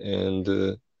coincidences.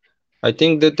 And I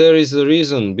think that there is a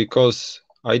reason, because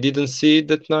I didn't see it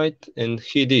that night and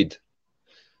he did.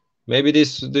 Maybe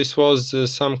this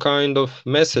was some kind of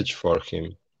message for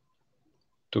him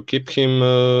to keep him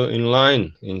in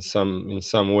line in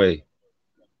some way.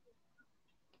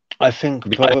 I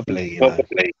think probably, you know.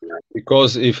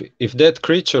 Because if that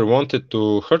creature wanted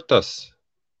to hurt us,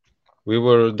 we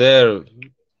were there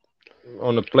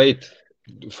on a plate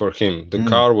for him. The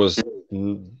car was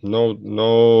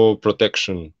no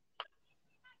protection.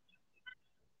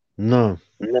 No.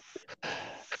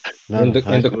 And the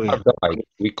car died.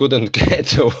 We couldn't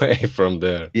get away from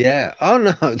there. Yeah. Oh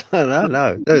no,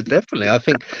 definitely. I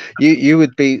think you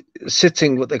would be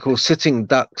sitting, what they call sitting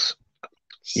ducks.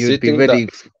 You would be ready.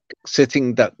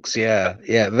 Sitting ducks, yeah,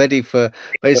 ready for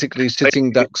basically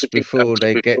sitting ducks before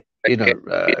they get, you know,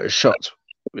 shot,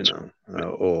 you know,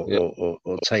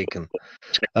 or taken.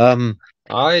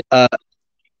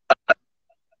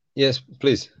 Yes,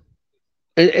 please.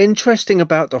 Interesting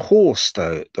about the horse,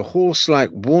 though. The horse, like,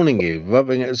 warning you,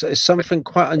 rubbing it, is something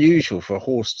quite unusual for a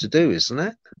horse to do, isn't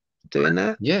it? Doing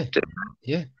that? Yeah.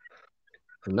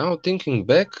 Now thinking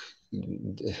back,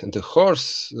 the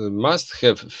horse must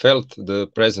have felt the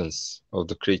presence of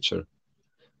the creature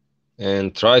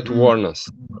and try to warn us,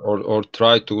 or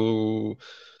try to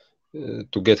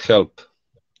get help.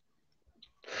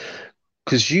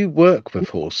 Because you work with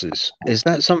horses, is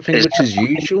that something which is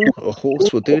usual? A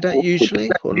horse will do that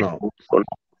usually, or not?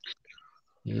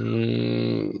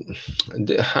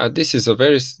 This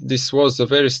was a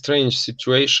very strange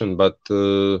situation, but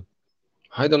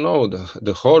I don't know.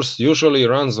 The horse usually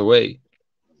runs away.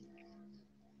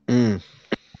 Yeah,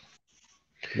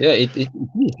 it is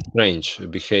strange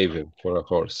behavior for a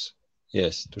horse.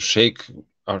 Yes, to shake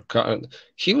our car.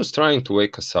 He was trying to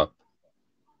wake us up.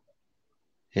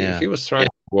 Yeah. He was trying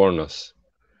to warn us.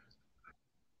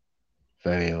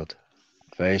 Very odd.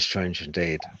 Very strange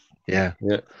indeed. Yeah.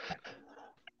 Yeah.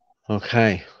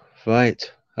 Okay.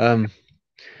 Right.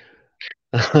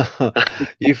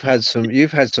 You've had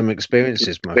some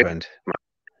experiences, my friend.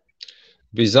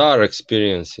 Bizarre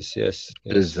experiences. Yes.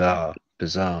 Yes.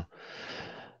 Bizarre.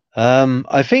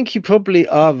 I think you probably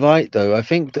are right, though. I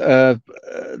think the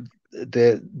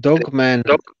Dogman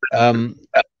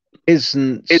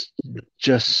isn't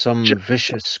just some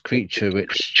vicious creature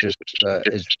which just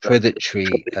is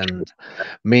predatory and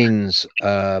means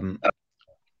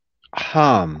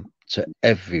harm to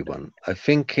everyone. I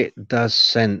think it does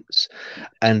sense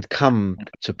and come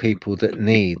to people that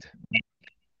need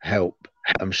help.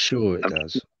 I'm sure it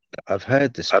does. I've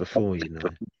heard this before, you know.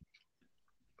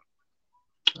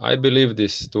 I believe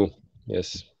this too.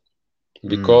 Yes.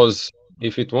 Because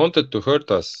if it wanted to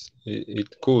hurt us, it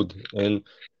could. And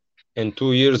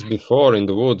 2 years before in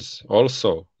the woods,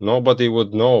 also nobody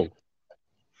would know.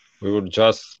 We would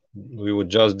just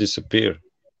disappear.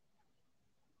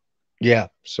 Yeah.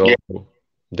 So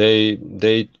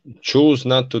they choose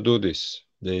not to do this.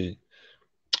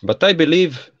 But I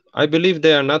believe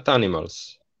they are not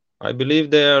animals. I believe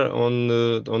they are on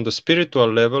the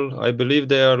spiritual level. I believe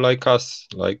they are like us,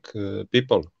 like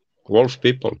people, wolf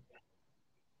people.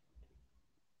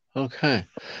 Okay.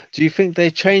 Do you think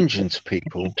they change into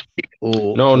people,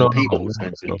 or No, people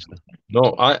change into them?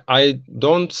 no. I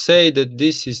don't say that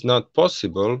this is not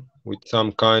possible with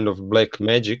some kind of black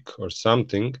magic or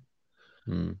something.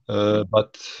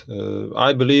 But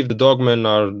I believe the dogmen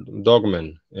are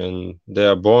dogmen, and they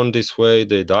are born this way,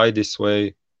 they die this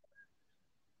way.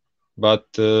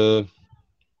 But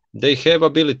they have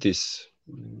abilities,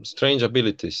 strange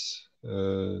abilities.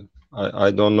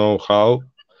 I don't know how.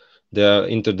 They are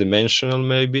interdimensional,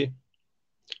 maybe,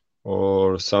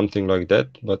 or something like that.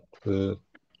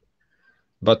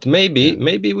 But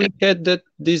maybe we had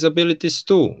these abilities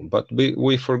too, but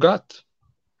we forgot.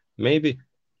 Maybe.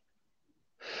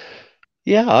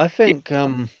 Yeah, I think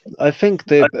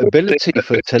the ability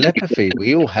for telepathy,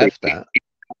 we all have that.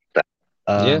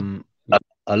 Yeah.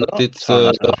 A But lot of it's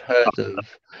times I've heard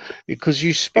of, because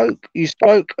you spoke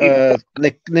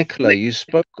Nikola, you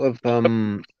spoke of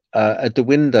at the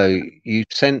window, you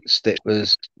sensed it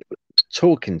was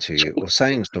talking to you or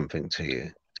saying something to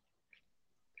you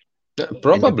in your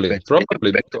probably. bedroom.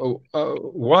 But,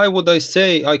 why would I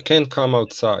say I can't come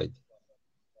outside?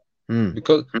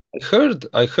 Because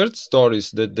I heard stories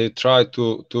that they try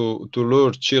to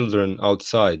lure children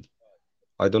outside.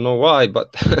 I don't know why,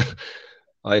 but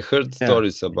I heard Yeah.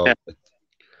 stories about it.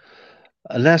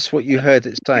 And that's what you heard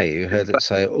it say. You heard it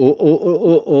say,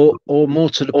 or more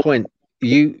to the point,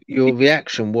 your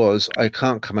reaction was, "I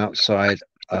can't come outside.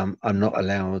 I'm not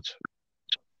allowed."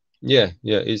 Yeah,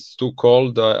 it's too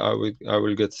cold. I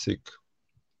will get sick.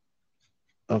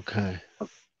 Okay,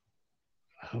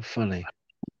 how funny.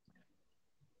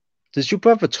 Does your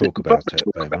brother talk about it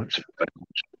very much?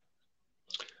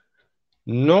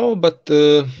 No, but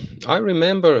I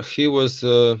remember he was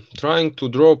trying to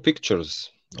draw pictures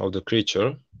of the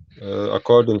creature,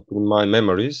 according to my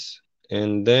memories,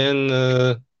 and then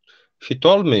he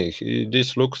told me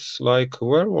this looks like a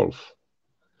werewolf.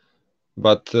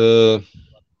 But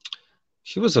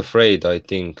he was afraid, I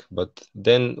think. But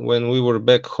then when we were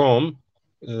back home,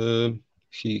 uh,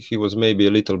 he was maybe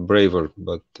a little braver.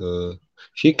 But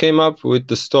he came up with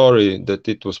the story that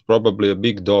it was probably a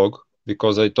big dog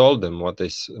because I told them what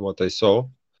I saw,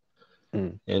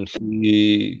 and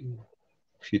he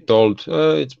told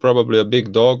it's probably a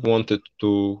big dog wanted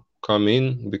to come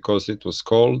in because it was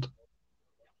cold.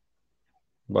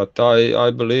 But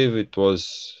I believe it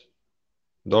was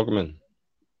Dogman.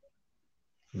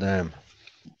 Damn.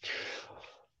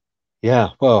 Yeah.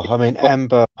 Well, I mean,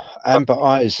 amber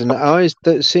eyes, and eyes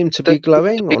that seem to be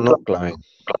glowing or not glowing.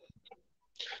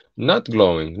 Not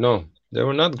glowing. No, they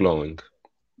were not glowing.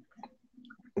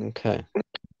 Okay,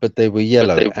 but they were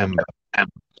yellow, amber.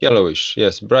 Yellowish,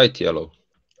 yes, bright yellow.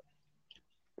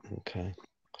 Okay.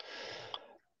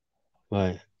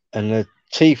 Right. And the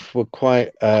teeth were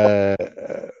quite.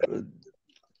 I've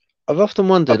often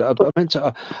wondered. I meant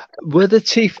to. Were the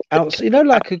teeth out? You know,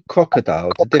 like a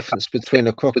crocodile. The difference between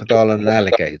a crocodile and an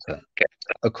alligator.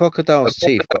 A crocodile's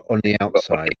teeth got on the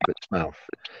outside of its mouth.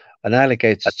 An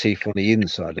alligator's teeth on the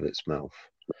inside of its mouth.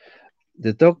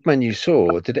 The dogman you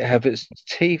saw, did it have its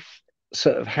teeth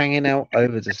sort of hanging out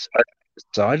over the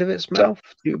side of its mouth?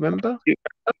 Do you remember?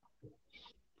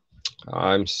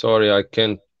 I'm sorry, I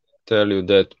can't tell you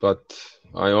that, but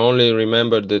I only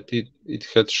remember that it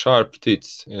had sharp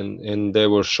teeth and they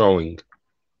were showing.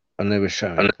 And they were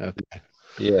showing. Okay.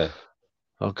 Yeah.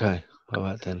 Okay. All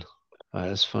right then. All right,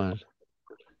 that's fine.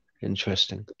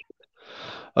 Interesting.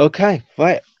 Okay.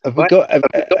 Right. Have we got?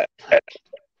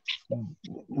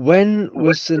 When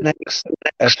was the next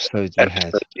episode you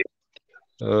had?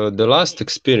 The last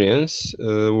experience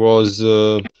was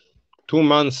 2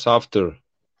 months after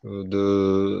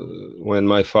when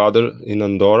my father in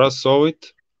Andorra saw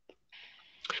it.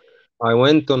 I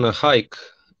went on a hike,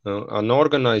 an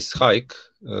organized hike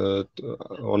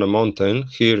on a mountain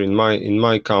here in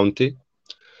my county,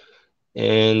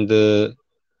 and the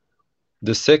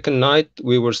second night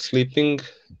we were sleeping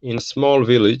in a small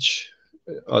village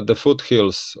at the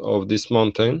foothills of this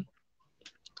mountain,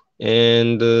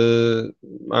 and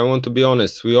I want to be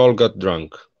honest, we all got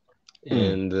drunk,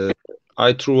 and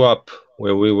I threw up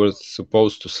where we were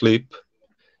supposed to sleep,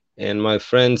 and my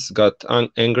friends got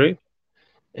angry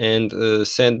and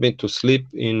sent me to sleep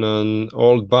in an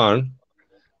old barn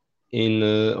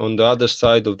on the other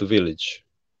side of the village.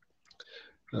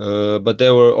 But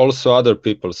there were also other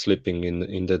people sleeping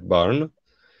in that barn,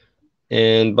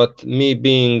 but me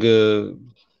being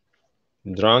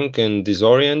drunk and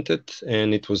disoriented,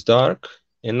 and it was dark,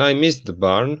 and I missed the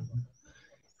barn,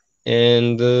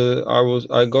 and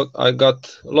I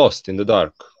got lost in the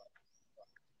dark,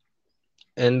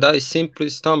 and I simply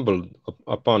stumbled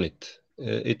upon it.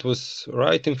 It was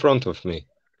right in front of me,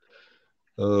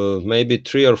 maybe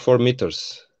 3 or 4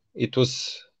 meters. It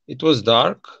was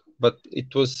dark, but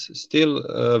it was still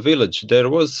a village. There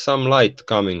was some light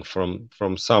coming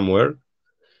from somewhere,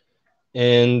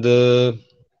 and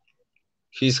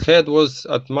his head was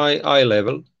at my eye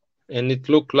level, and it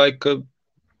looked like a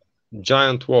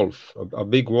giant wolf, a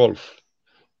big wolf,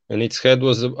 and its head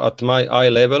was at my eye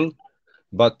level,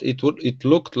 but it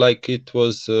looked like it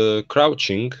was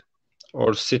crouching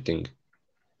or sitting.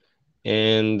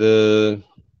 And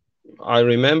I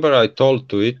remember I told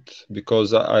to it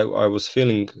because I was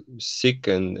feeling sick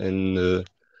and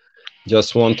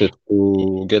just wanted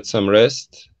to get some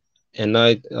rest, and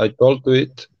I told to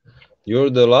it, "You're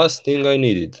the last thing I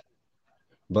needed."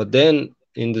 But then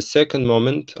in the second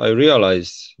moment I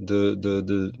realized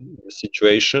the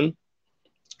situation,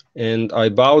 and I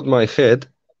bowed my head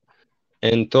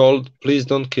and told, "Please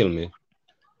don't kill me."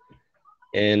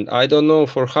 And I don't know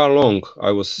for how long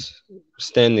I was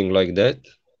standing like that.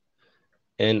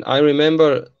 And I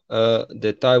remember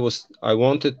that I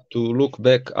wanted to look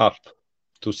back up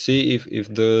to see if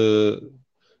the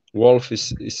wolf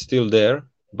is still there,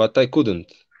 but I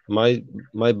couldn't.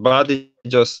 My body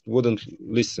just wouldn't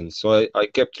listen. So I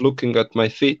kept looking at my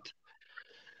feet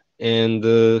and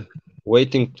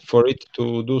waiting for it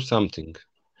to do something.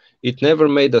 It never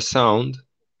made a sound.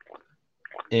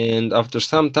 And after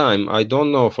some time, I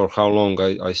don't know for how long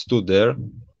I stood there,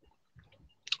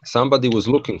 somebody was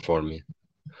looking for me.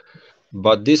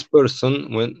 But this person,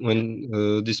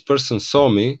 when this person saw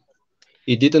me,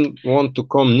 he didn't want to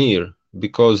come near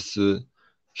because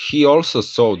he also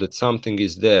saw that something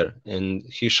is there, and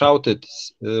he shouted,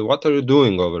 "What are you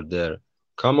doing over there?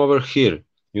 Come over here.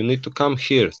 You need to come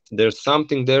here. There's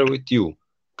something there with you.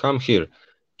 Come here."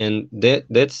 And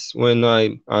that's when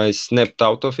I snapped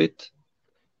out of it,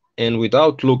 and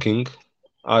without looking,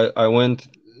 I went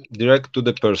direct to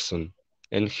the person,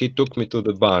 and he took me to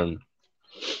the barn,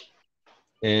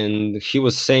 and he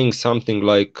was saying something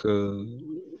like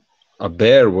a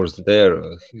bear was there,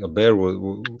 a bear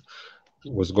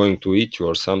was going to eat you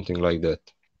or something like that.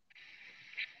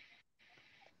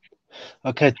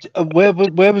 Okay.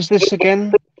 Where was this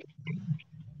again?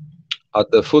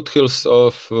 At the foothills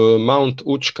of Mount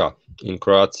Učka in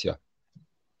Croatia.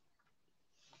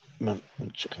 Mount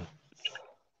Učka.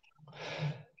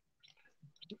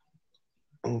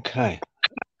 Okay,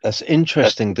 that's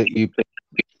interesting that you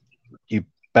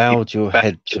bowed your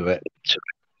head to it.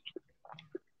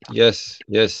 Yes,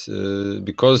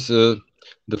 because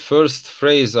the first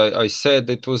phrase I said,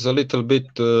 it was a little bit,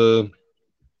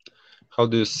 how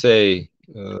do you say,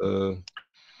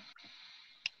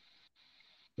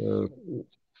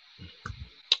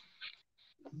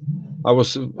 I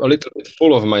was a little bit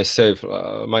full of myself,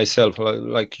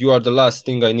 like you are the last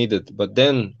thing I needed. But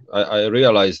then I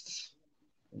realized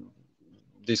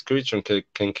this creature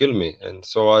can kill me, and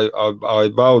so I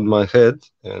bowed my head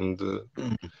and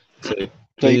said,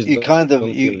 "Please, so you kind of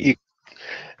you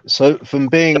so from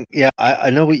being I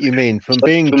know what you mean, from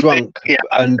being drunk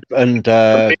and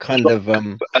kind of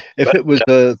if it was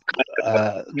a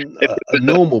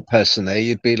normal person there,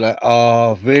 you'd be like,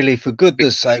 "Oh really, for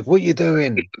goodness sake, what are you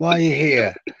doing, why are you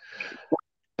here?"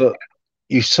 But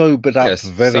You sobered up Yes,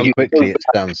 very quickly. It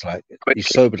sounds like you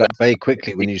sobered up very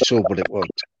quickly when you saw what it was.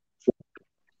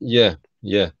 Yeah,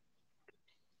 yeah.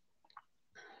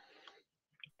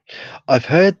 I've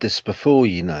heard this before,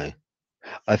 you know.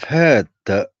 I've heard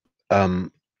that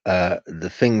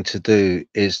the thing to do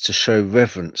is to show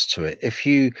reverence to it. If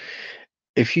you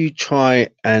try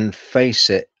and face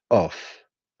it off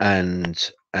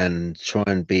and try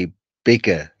and be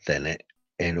bigger than it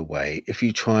in a way, if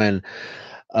you try and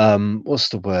what's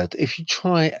the word? If you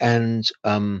try and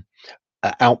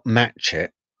outmatch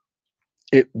it,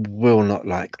 it will not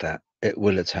like that. It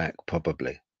will attack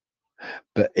probably.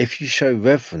 But if you show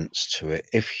reverence to it,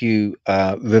 if you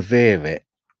revere it,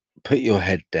 put your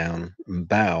head down and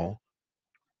bow,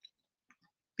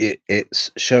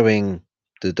 it's showing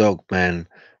the Dogman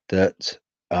that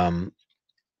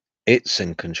it's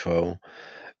in control.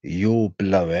 You're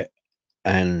below it,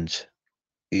 and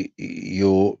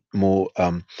you're more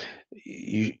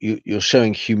you're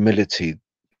showing humility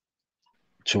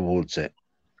towards it.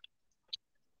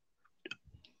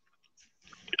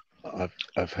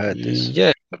 I've heard this.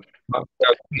 Yeah, I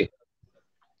agree.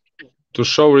 To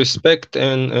show respect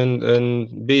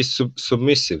and be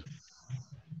submissive.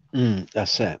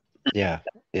 That's it. Yeah,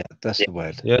 that's the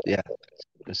word. Yeah. Yeah,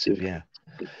 submissive. Yeah.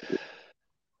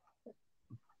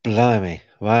 Blimey!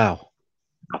 Wow.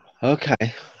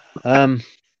 Okay.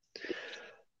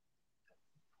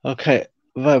 Okay.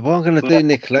 Right. What I'm going to do,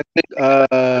 Nicola,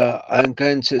 I'm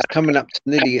going to. It's coming up to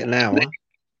nearly an hour.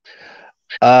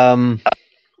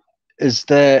 Is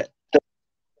there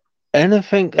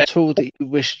anything at all that you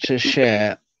wish to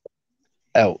share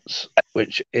else,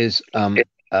 which is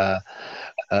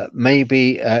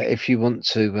maybe if you want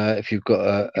to, if you've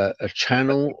got a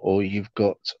channel or you've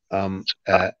got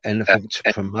anything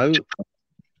to promote?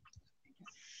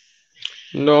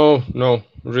 No,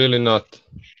 really not.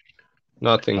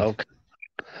 Nothing.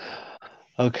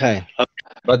 Okay.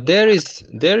 But there is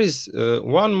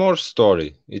one more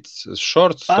story. It's a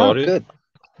short story. Good.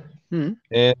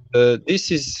 And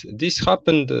this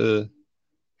happened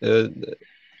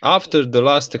after the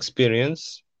last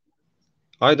experience.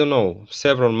 I don't know,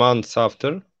 several months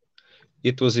after.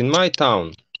 It was in my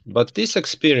town, but this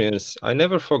experience I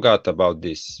never forgot about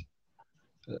this.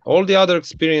 All the other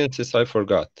experiences I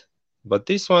forgot, but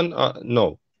this one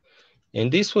no.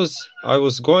 And this was, I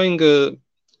was going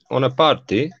on a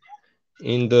party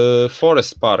in the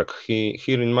forest park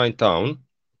here in my town,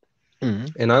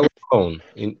 and I was alone.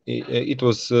 It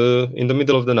was in the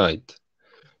middle of the night,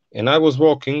 and I was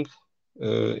walking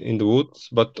in the woods,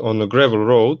 but on a gravel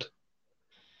road,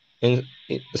 and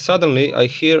suddenly I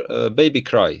hear a baby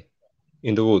cry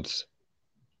in the woods,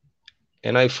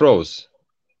 and I froze.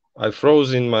 I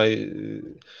froze in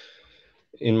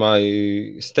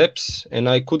my steps, and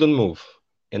I couldn't move.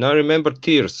 And I remember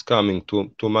tears coming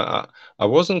to my. I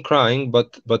wasn't crying,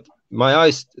 but my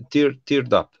eyes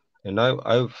teared up, and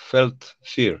I felt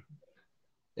fear.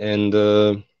 And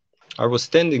I was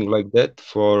standing like that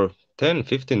for 10,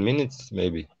 15 minutes,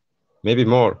 maybe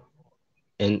more.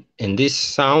 And this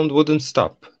sound wouldn't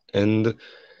stop. And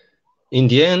in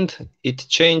the end, it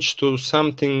changed to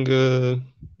something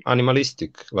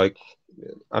animalistic, like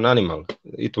an animal.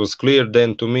 It was clear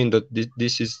then to me that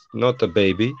this is not a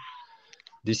baby.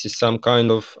 This is some kind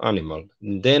of animal.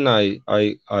 And then I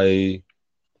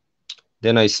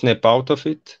snap out of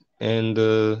it and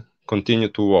continue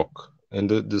to walk. And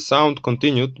the sound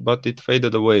continued, but it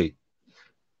faded away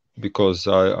because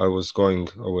I was going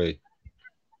away.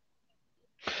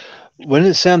 When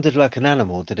it sounded like an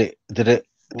animal, did it?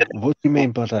 What do you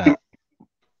mean by that?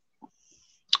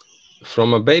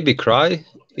 From a baby cry,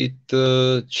 it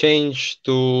changed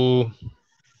to.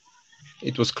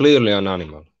 It was clearly an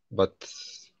animal, but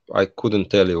I couldn't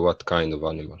tell you what kind of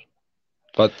animal.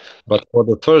 But for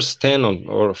the first 10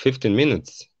 or 15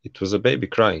 minutes, it was a baby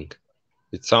crying.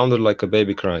 It sounded like a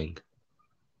baby crying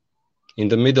in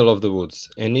the middle of the woods,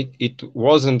 and it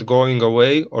wasn't going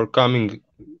away or coming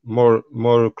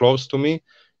more close to me.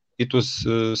 It was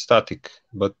static,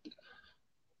 but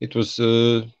it was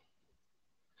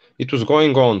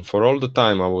going on for all the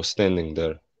time I was standing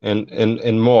there,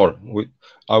 and more.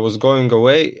 I was going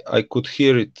away. I could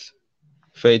hear it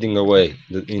fading away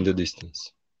in the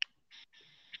distance.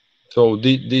 So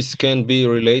this can be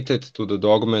related to the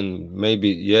Dogman. Maybe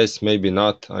yes, maybe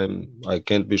not. I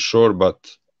can't be sure,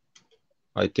 but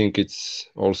I think it's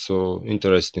also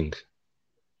interesting.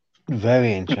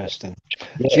 Very interesting.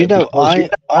 Do you know, I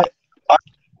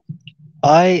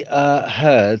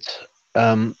heard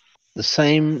the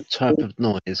same type of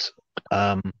noise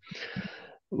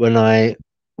when I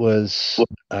was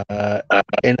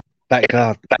in a back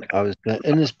garden. I was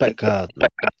in this back garden,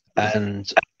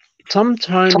 and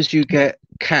sometimes you get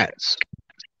cats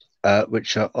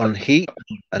which are on heat,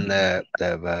 and they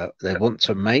want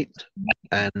to mate,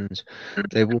 and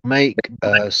they will make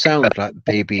sound like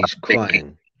babies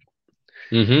crying.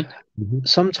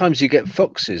 Sometimes you get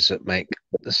foxes that make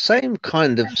the same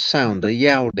kind of sound, a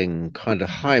yowling kind of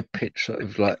high pitch, sort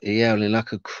of like a yowling,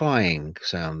 like a crying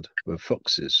sound with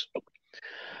foxes.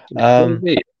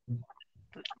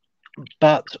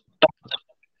 But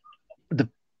the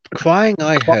crying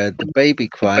I heard, the baby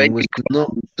crying, was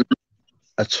not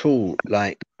at all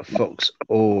like a fox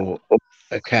or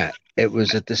a cat. It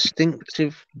was a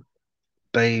distinctive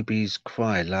baby's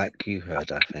cry, like you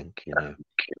heard, I think, you know.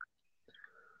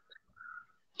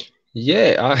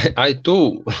 Yeah, I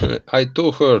too I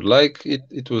too heard like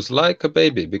it was like a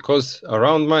baby, because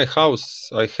around my house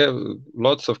I have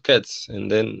lots of cats,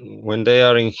 and then when they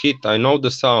are in heat I know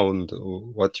the sound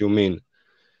what you mean.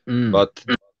 But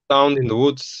the sound in the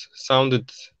woods sounded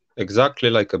exactly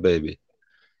like a baby.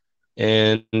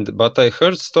 But I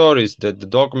heard stories that the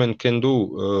Dogman can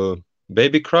do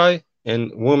baby cry and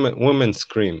woman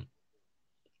scream.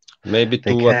 Maybe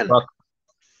they to can. attract.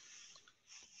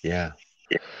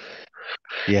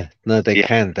 Yeah, no, they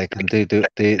can do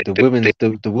the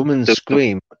women's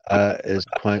scream is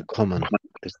quite common.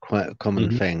 It's quite a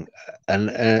common thing,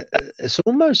 and it's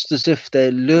almost as if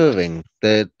they're luring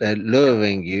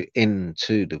you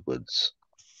into the woods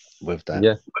with that.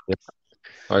 Yeah,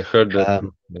 I heard that.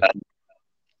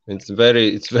 It's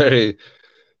very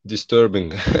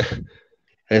disturbing.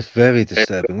 It's very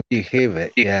disturbing when you hear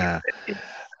it. Yeah,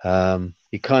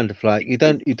 you kind of like you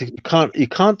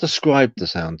can't describe the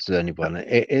sound to anyone.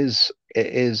 It's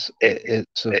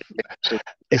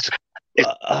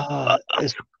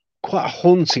quite a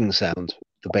haunting sound.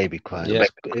 The baby crying. Yeah.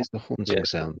 It's a haunting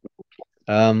sound.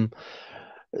 Do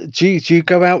you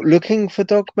go out looking for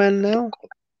Dogman now?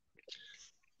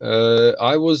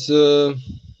 I was a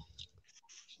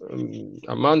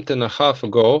month and a half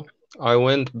ago. I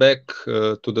went back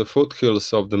to the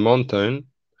foothills of the mountain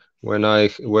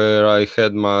where I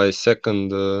had my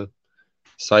second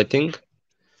sighting,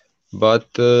 but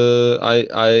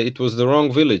it was the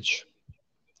wrong village,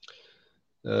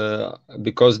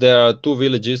 because there are two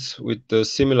villages with a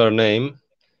similar name,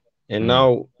 and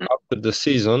now after the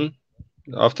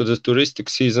touristic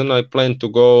season, I plan to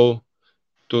go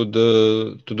to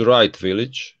the right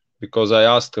village, because I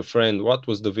asked a friend what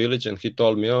was the village, and he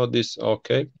told me, oh, this,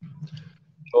 okay.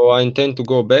 So I intend to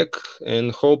go back,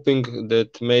 and hoping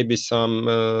that maybe some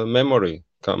memory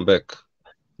come back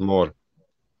more.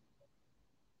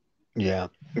 Yeah.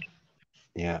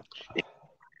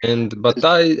 But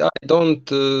I don't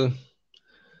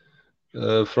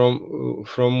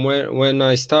from when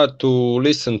I start to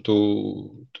listen to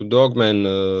Dogman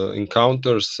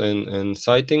encounters and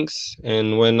sightings,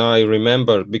 and when I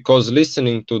remember, because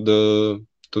listening to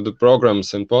the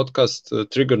programs and podcasts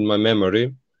triggered my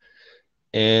memory,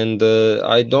 and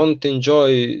I don't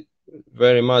enjoy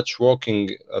very much walking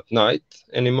at night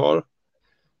anymore,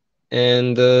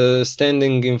 and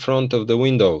standing in front of the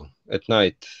window at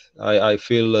night, I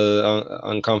feel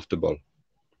uncomfortable.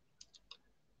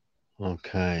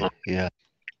 Okay. Yeah.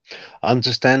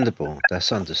 Understandable.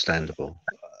 That's understandable.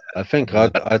 I think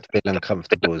I'd feel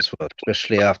uncomfortable as well,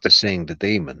 especially after seeing the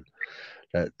demon,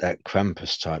 that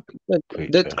Krampus type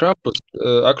creature. That Krampus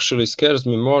actually scares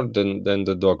me more than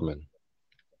the Dogman.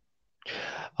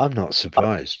 I'm not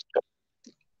surprised.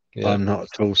 Yeah. I'm not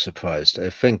at all surprised. I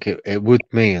think it would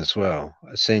me as well.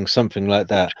 Seeing something like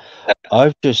that.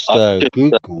 I've just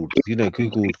Googled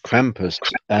Krampus,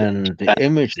 and the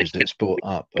images it's brought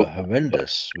up are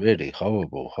horrendous. Really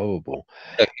horrible.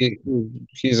 Yeah,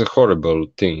 he's a horrible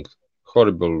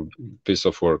piece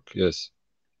of work. Yes.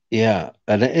 Yeah,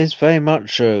 and it is very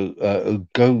much a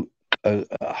goat, a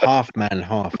half man,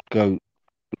 half goat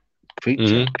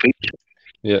creature.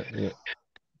 Yeah.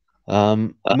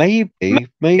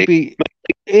 Maybe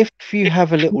if you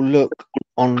have a little look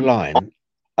online,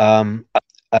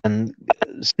 and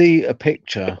see a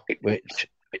picture which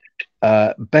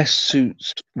best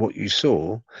suits what you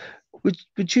saw,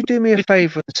 would you do me a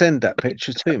favor and send that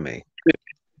picture to me?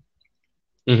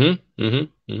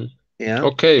 Yeah.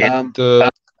 Okay.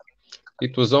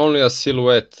 It was only a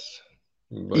silhouette.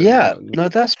 Yeah. No,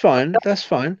 that's fine. That's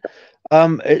fine.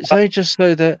 It's only just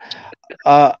so that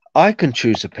I can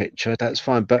choose a picture. That's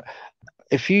fine. But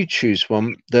if you choose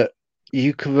one that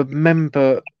you can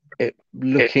remember it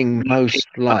looking most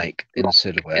like in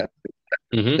silhouette,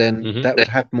 then that would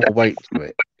have more weight to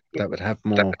it. That would have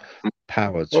more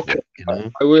power to it. You know.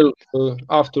 I will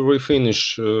after we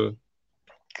finish.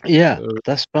 Yeah,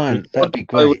 that's fine. That'd be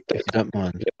great if you don't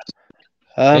mind.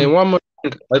 And one more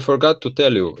thing, I forgot to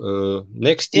tell you.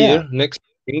 Next Yeah. year, next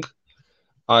spring,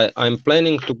 I'm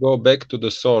planning to go back to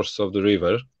the source of the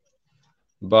river,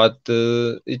 but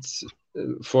it's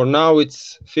for now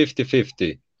it's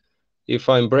 50-50. If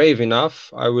I'm brave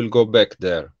enough, I will go back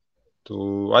there.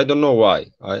 I don't know why.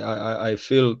 I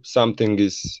feel something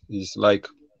is like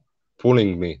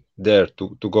pulling me there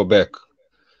to go back.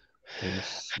 I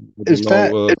don't Is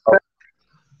that know.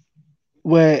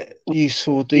 where you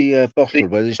saw the bottle,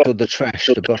 where you saw the trash,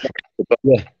 the bottle?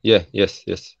 Yeah, yes.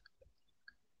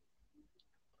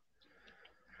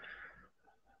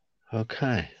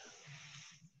 Okay.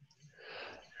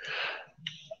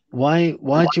 Why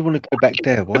do you want to go back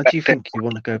there? Why do you think you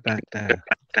want to go back there?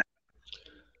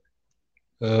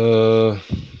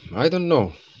 I don't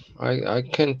know. I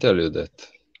can't tell you that.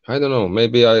 I don't know.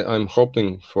 Maybe I'm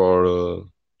hoping for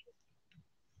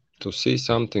to see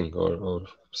something or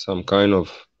some kind of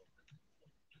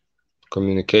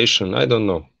communication. I don't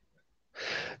know.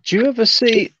 Do you ever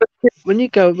see when you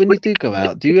do go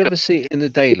out? Do you ever see in the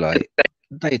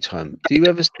daytime? Do you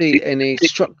ever see any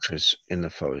structures in the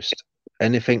forest?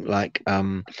 Anything like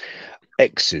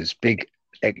X's, big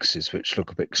X's, which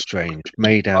look a bit strange,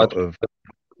 made out But of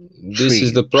this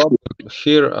is trees? the problem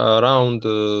here around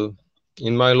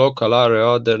in my local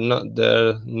area. There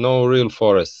are no real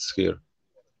forests here.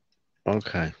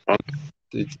 Okay.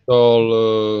 It's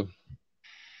all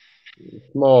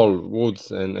small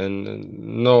woods and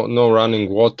no running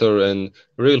water, and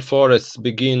real forests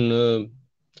begin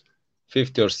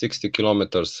 50 or 60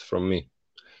 kilometers from me.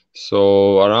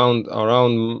 So around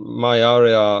my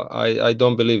area, I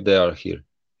don't believe they are here.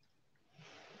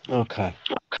 Okay.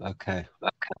 Okay.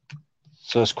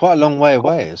 So it's quite a long way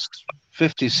away. It's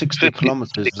 50, 60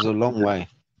 kilometers is a long way.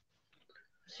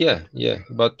 Yeah,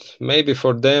 but maybe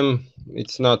for them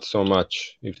it's not so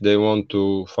much. If they want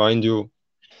to find you,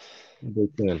 they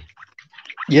can.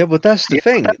 Yeah, well, that's the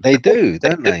thing. They do,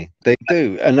 don't they? They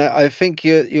do, and I think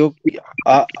you're.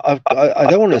 I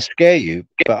don't want to scare you,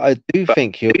 but I do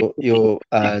think you're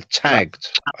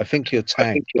tagged. I think you're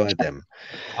tagged by them.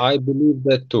 I believe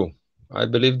that too. I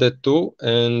believe that too,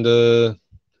 and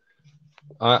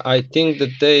I think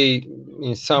that they,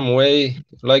 in some way,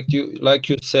 like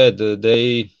you said,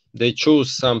 they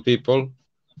choose some people.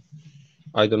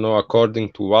 I don't know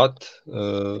according to what,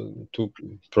 to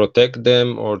protect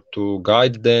them or to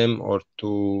guide them or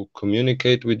to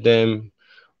communicate with them,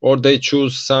 or they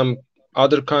choose some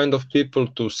other kind of people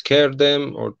to scare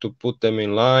them or to put them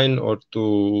in line or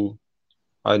to,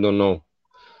 I don't know.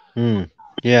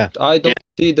 Yeah. I don't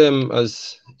see them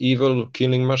as evil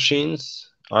killing machines.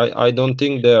 I don't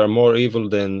think they are more evil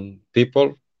than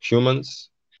people, humans.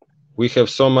 We have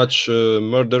so much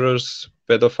murderers,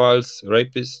 pedophiles,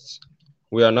 rapists.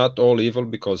 We are not all evil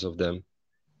because of them,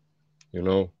 you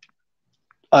know.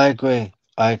 I agree.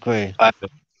 I agree.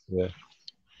 Yeah,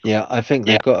 Yeah, I think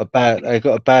they got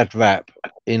a bad rap.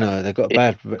 You know, they got a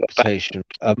bad reputation.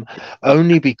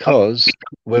 Only because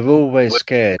we're always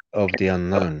scared of the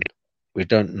unknown. We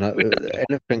don't know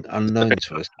anything unknown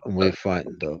to us, and we're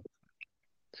frightened of.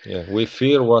 yeah. We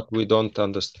fear what we don't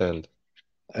understand.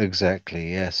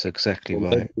 Exactly. Yes. Exactly So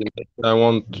right. maybe I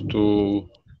want to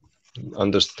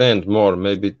understand more.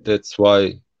 Maybe that's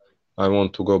why I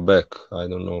want to go back. I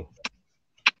don't know.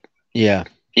 Yeah.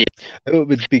 It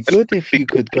would be good if you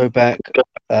could go back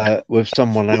with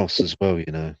someone else as well.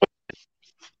 You know,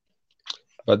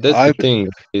 But that's the I thing.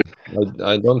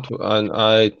 I don't.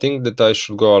 I think that I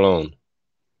should go alone.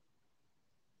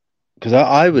 because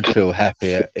I would feel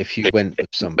happier if you went with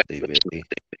somebody. Really,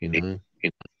 you know.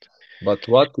 But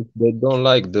what if they don't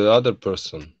like the other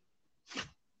person?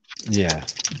 Yeah.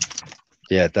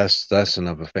 Yeah. That's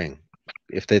another thing.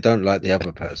 If they don't like the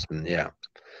other person, yeah.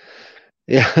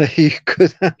 Yeah, you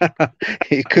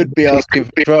could be asking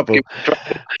for trouble.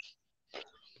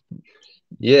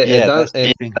 Yeah, Yeah, that's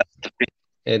the thing.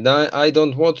 and I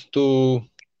don't want to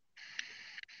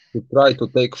try to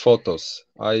take photos.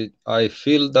 I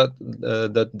feel that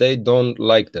that they don't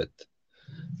like that,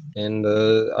 and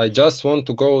I just want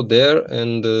to go there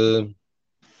and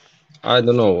I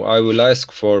don't know. I will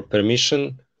ask for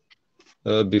permission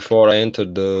before I enter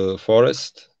the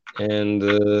forest, and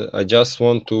I just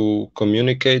want to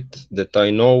communicate that I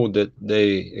know that they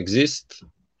exist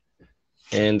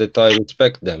and that I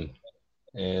respect them.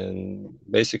 And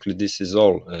basically, this is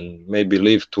all. And maybe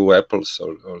leave 2 apples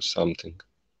or something.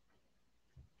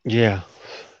 Yeah,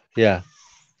 yeah.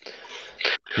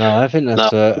 No, I think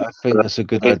that's a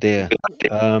good idea.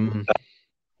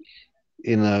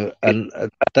 You know, and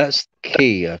that's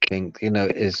key. I think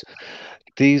is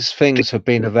these things have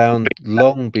been around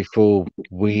long before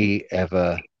we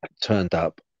ever turned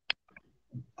up.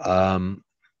 and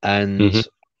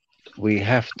we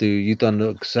have to. You done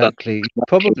exactly. You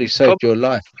probably saved your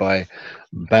life by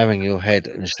bowing your head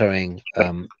and showing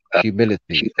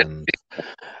humility, and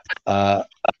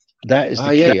that is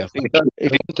the Yeah, key. I think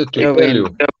if I wanted to you go tell in,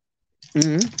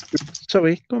 you.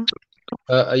 sorry, go on.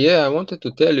 Yeah, I wanted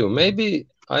to tell you. Maybe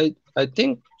I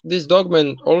think this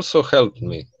Dogman also helped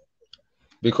me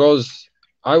because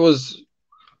I was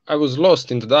I was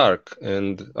lost in the dark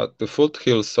and at the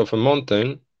foothills of a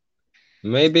mountain.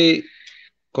 Maybe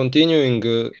continuing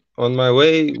on my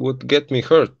way would get me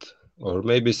hurt, or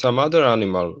maybe some other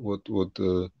animal would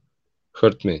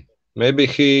hurt me. Maybe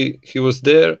he was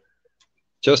there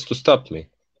just to stop me,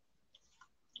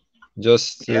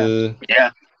 just in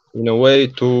a way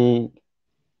to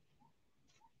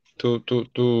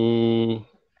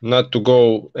not to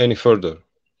go any further.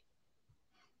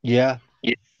 Yeah,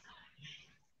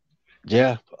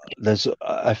 yeah. There's.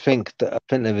 I think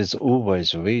there is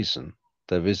always a reason.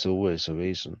 There is always a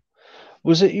reason.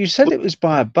 Was it? You said it was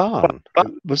by a barn.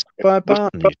 Was it by a barn?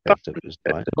 You said it was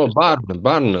by. No,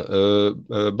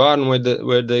 barn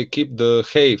where they keep the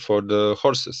hay for the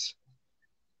horses.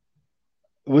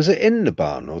 Was it in the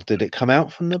barn, or did it come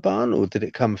out from the barn, or did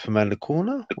it come from around the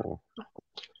corner? Or?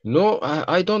 No,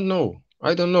 I don't know.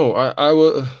 I don't know.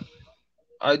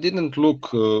 I didn't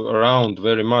look around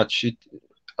very much.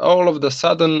 All of the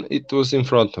sudden it was in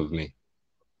front of me.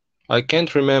 I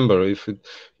can't remember if it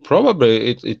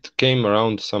probably it came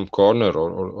around some corner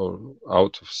or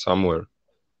out of somewhere,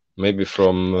 maybe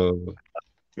from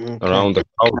around the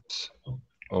house,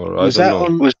 or I Was don't that know.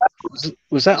 on?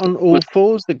 Was that on all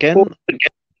fours again?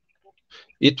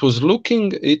 It was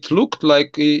looking. It looked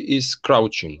like he is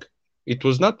crouching. It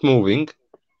was not moving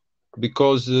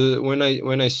because when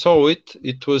I saw it,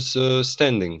 it was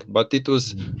standing, but it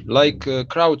was like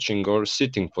crouching or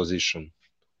sitting position.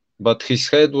 But his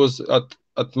head was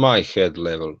at my head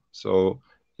level. So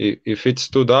if it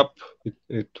stood up,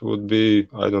 it would be,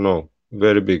 I don't know,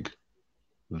 very big.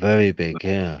 Very big,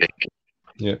 yeah.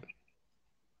 Yeah.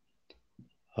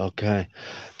 Okay.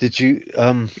 Did you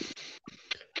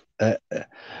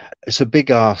it's a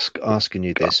big ask asking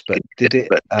you this, but did it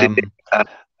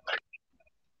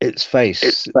its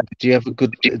face, did you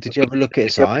ever look at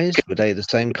its eyes? Were they the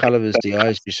same color as the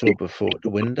eyes you saw before at the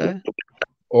window?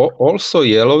 Also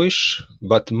yellowish,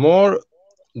 but more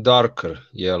darker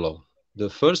yellow. The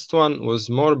first one was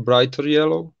more brighter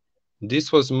yellow.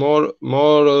 This was more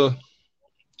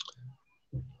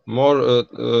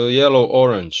yellow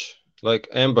orange, like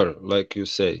amber, like you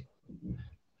say.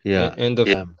 Yeah. And the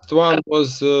first one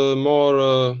was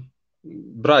more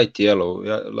bright yellow,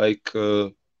 yeah, like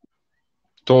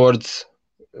towards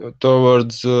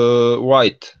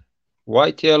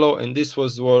white yellow, and this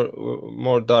was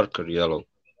more darker yellow.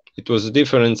 It was a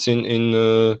difference in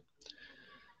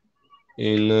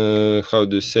how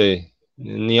do you say,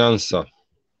 nuance.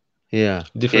 Yeah.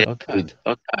 Different Okay. shade.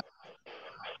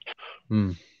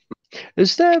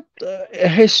 Is there a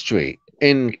history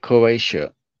in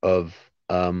Croatia of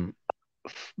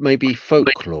maybe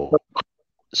folklore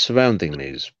surrounding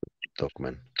these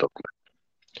dogmen?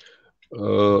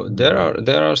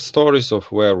 There are stories of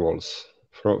werewolves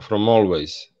from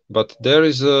always, but there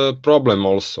is a problem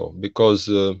also because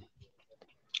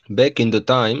back in the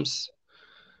times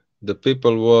the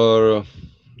people were,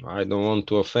 I don't want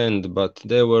to offend, but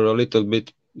they were a little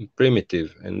bit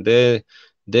primitive, and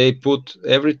they put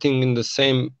everything in the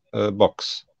same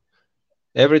box.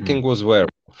 Everything was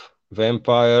werewolf,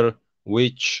 vampire,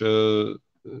 witch,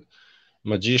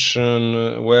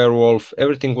 magician, werewolf.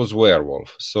 Everything was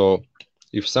werewolf. So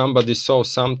if somebody saw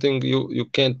something, you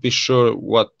can't be sure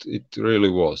what it really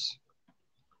was.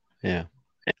 Yeah.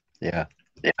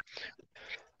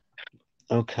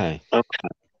 Okay.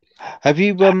 Have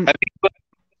you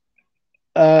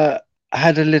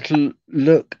had a little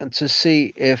look and to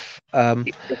see if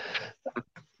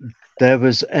there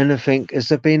was anything? Has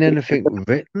there been anything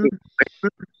written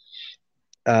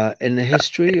in the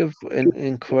history of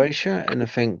in Croatia?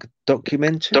 Anything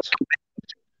documented?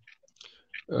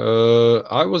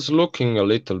 I was looking a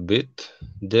little bit.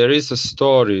 There is a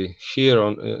story here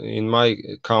in my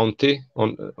county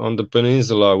on the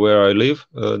peninsula where I live.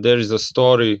 There is a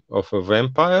story of a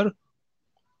vampire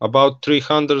about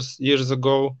 300 years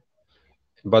ago,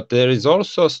 but there is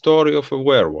also a story of a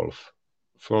werewolf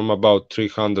from about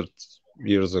 300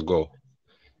 years ago.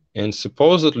 And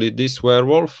supposedly this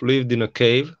werewolf lived in a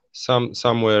cave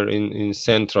somewhere in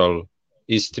central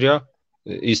Istria.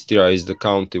 Istria is the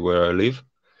county where I live.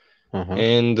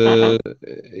 And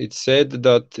it said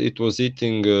that it was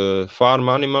eating farm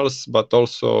animals, but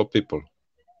also people.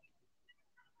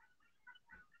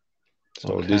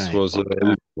 So this was a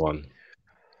good one.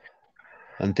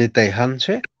 And did they hunt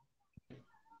it?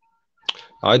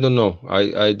 I don't know.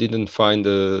 I didn't find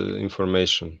the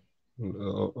information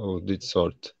of this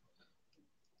sort.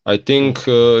 I think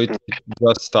it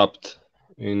just stopped.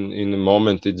 In a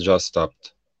moment, it just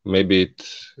stopped. Maybe it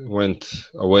went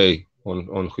away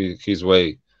on his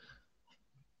way.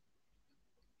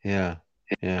 Yeah.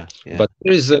 But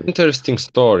there is an interesting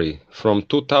story from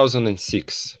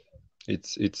 2006.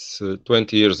 It's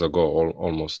 20 years ago,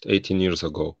 almost 18 years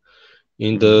ago,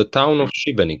 in the town of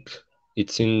Šibenik.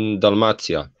 It's in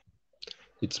Dalmatia.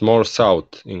 It's more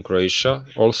south in Croatia,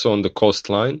 also on the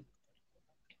coastline.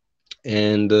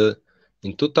 And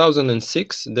in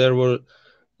 2006, there were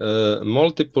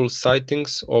multiple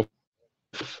sightings of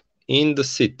in the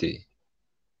city,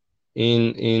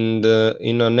 in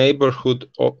a neighborhood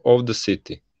of the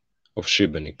city of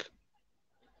Šibenik.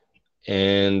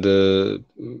 And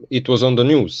it was on the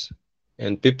news,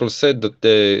 and people said that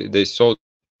they saw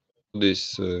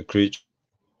this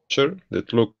creature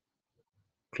that looked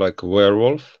like a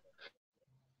werewolf.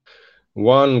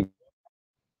 One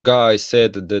guy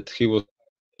said that he was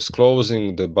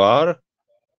closing the bar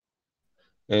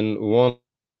and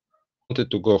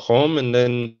wanted to go home, and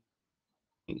then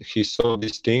he saw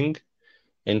this thing,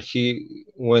 and he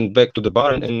went back to the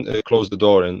bar and closed the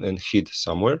door and hid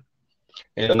somewhere.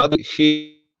 And another guy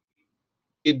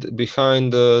hid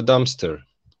behind the dumpster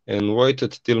and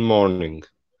waited till morning.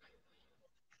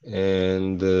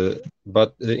 And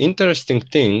but the interesting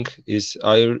thing is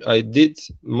I did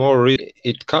more research.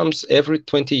 It comes every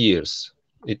 20 years.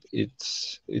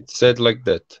 It's said like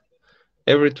that,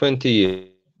 every 20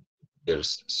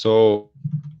 years. So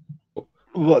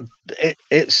What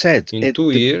it said? in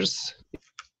 2 years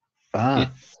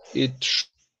it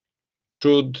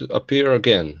should appear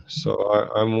again. So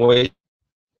I'm waiting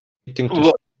to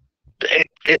see.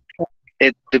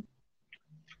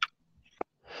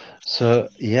 So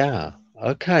yeah,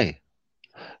 okay.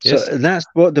 So Yes. that's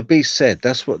what the beast said.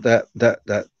 That's what that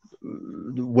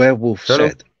werewolf Hello.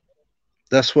 said.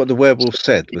 That's what the werewolf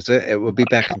said. Was it? It will be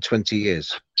back in 20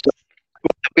 years.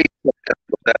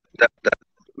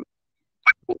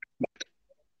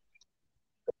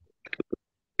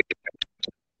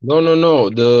 No.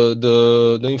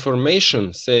 The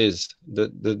information says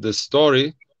that the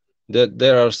story that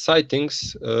there are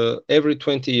sightings every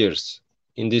 20 years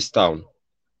in this town.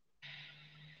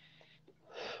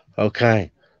 Okay,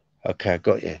 I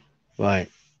got you. Right.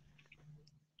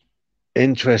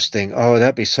 Interesting. Oh,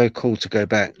 that'd be so cool to go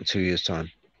back in 2 years'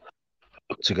 time.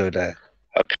 To go there.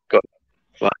 Okay, got it.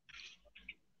 Right.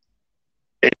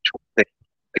 Interesting.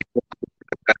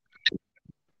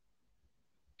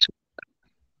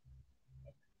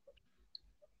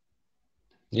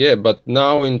 Yeah, but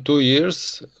now in 2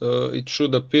 years it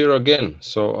should appear again.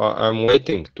 So I'm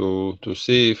waiting to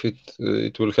see if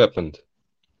it will happen.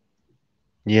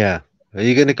 Yeah. Are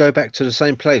you going to go back to the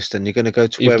same place? Then you're going to go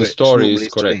to If where the it's story normally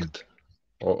is correct,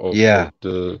 of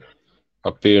the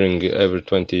appearing every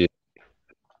 20 years.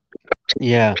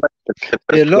 Yeah.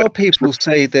 A lot of people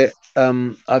say that.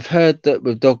 I've heard that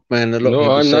with Dogman, a lot of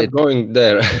people I'm say not going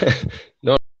there.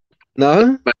 No.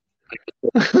 No.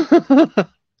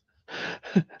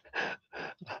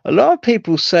 A lot of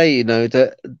people say,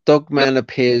 that Dogman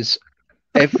appears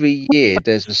every year.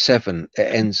 There's a 7.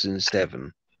 It ends in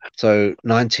 7. So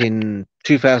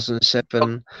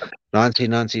 2007,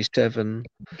 1997.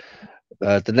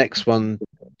 The next one,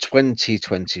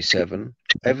 2027.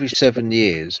 Every 7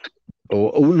 years,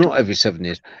 or not every 7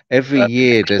 years. Every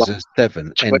year there's a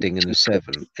 7 ending in a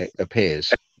 7. It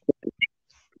appears.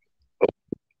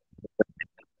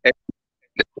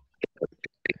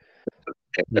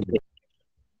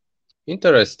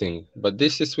 Interesting, but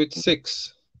this is with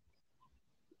 6.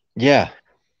 Yeah.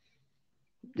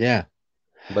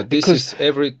 But this is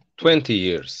every 20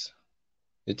 years.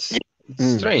 It's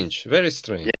strange, very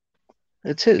strange.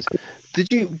 It is. Did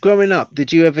you, growing up,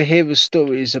 did you ever hear the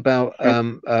stories about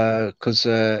because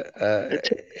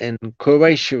in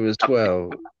Croatia as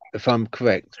well, if I'm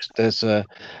correct, there's a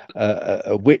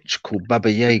witch called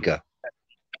Baba Yaga,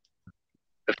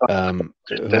 who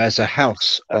has a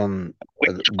house on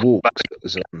walks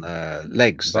on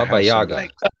legs. Baba Yaga.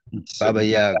 Baba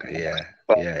Yaga, yeah.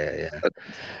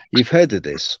 You've heard of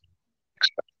this?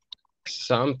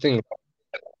 Something,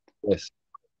 yes,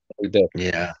 like that.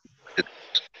 Yeah.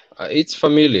 It's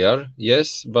familiar,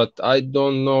 yes, but I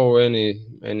don't know any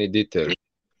detail.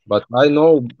 But I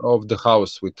know of the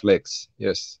house with legs.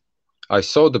 Yes, I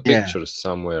saw the pictures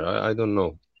somewhere. I don't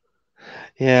know.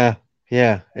 Yeah.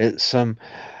 It's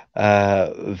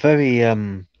very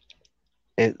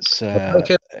it's I have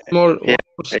more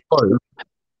story.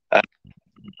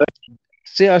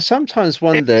 See, I sometimes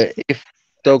wonder if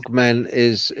Dogman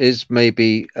is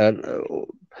maybe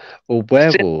or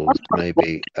werewolves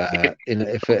maybe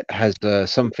if it has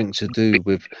something to do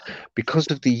with, because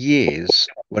of the years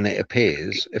when it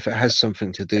appears, if it has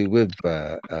something to do with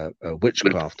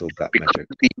witchcraft or black magic.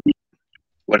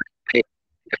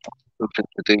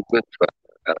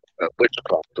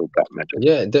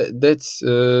 Yeah, that's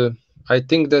I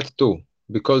think that too,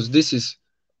 because this is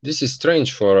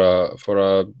strange for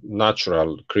a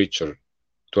natural creature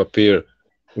to appear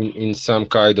in some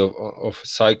kind of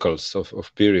cycles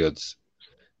of periods,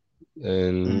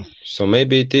 and so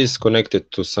maybe it is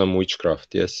connected to some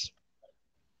witchcraft. Yes.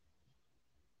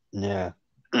 Yeah,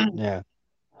 yeah.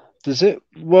 Does it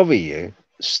worry you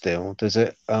still? Does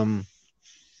it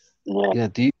yeah,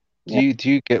 do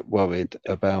you get worried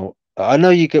about, I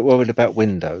know you get worried about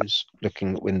windows,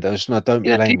 looking at windows, and I don't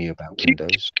blame you about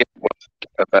windows.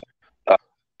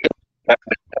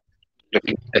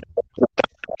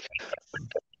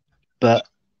 But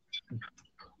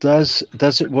does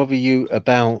it worry you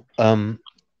about the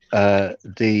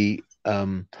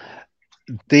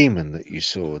demon that you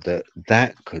saw,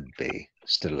 that could be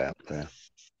still out there?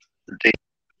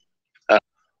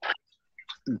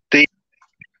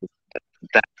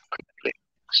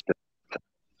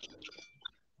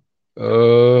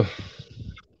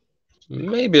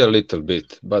 Maybe a little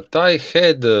bit, but I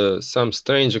had some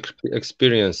strange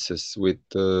experiences with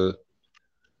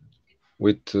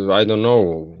I don't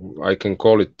know, I can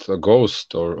call it a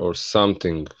ghost or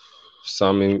something,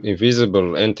 some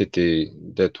invisible entity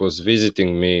that was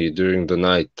visiting me during the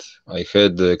night. I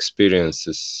had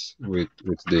experiences with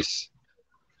this,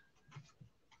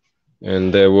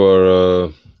 and they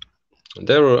were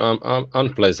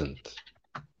unpleasant.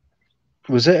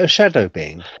 Was it a shadow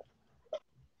being?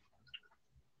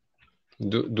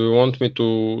 Do you want me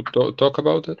to talk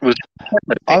about it?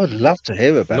 I would love to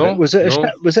hear about it. Was it a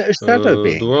shadow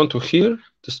being? Do you want to hear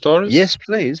the stories? Yes,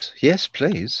 please. Yes,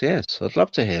 please. Yes, I'd love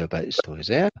to hear about your stories.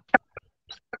 Yeah.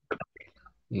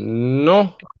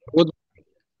 No,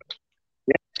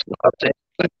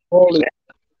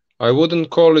 I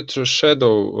wouldn't call it a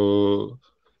shadow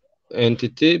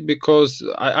entity, because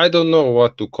I don't know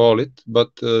what to call it.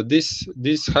 But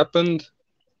this happened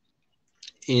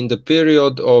in the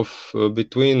period of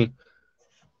between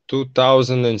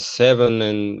 2007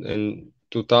 and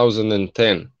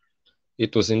 2010.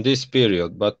 It was in this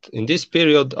period, but in this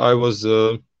period I was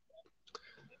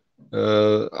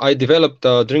I developed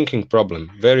a drinking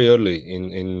problem very early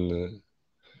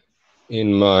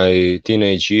in my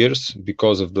teenage years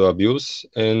because of the abuse,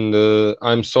 and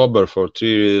I'm sober for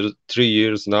 3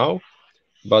 years now.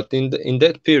 But in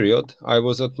that period, I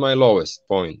was at my lowest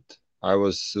point. I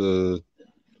was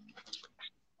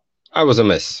a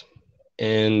mess,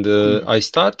 and I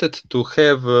started to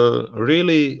have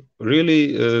really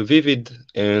vivid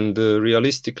and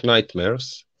realistic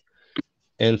nightmares.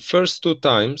 And first 2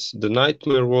 times, the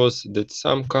nightmare was that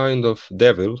some kind of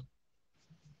devil,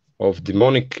 of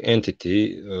demonic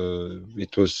entity,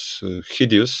 it was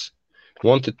hideous,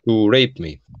 wanted to rape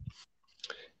me.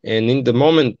 And in the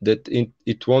moment that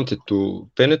it wanted to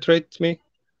penetrate me,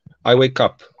 I wake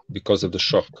up because of the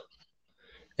shock.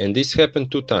 And this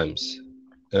happened 2 times.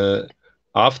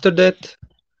 After that,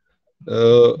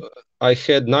 I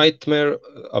had nightmare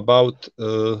about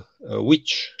a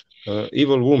witch,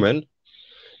 evil woman,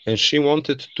 and she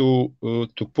wanted to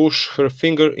push her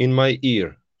finger in my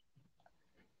ear.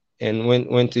 And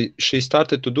when she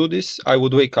started to do this, I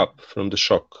would wake up from the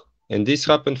shock. And this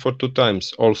happened for 2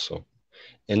 times also.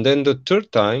 And then the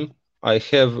third time, I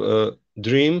have a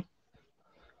dream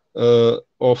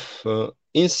of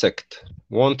insect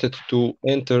wanted to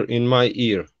enter in my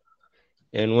ear.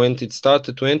 And when it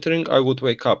started to entering, I would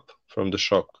wake up from the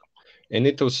shock. And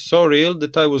it was so real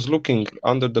that I was looking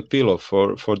under the pillow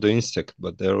for the insect,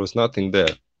 but there was nothing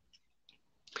there.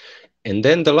 And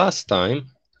then the last time,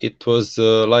 it was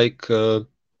like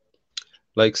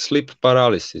sleep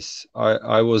paralysis.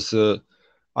 I was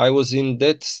in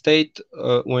that state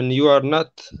when you are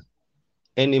not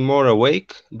anymore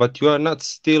awake, but you are not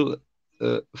still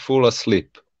full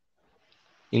asleep.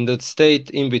 In that state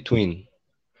in between.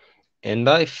 And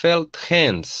I felt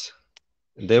hands.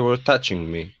 They were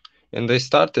touching me. And they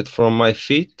started from my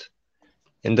feet,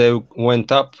 and they went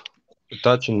up,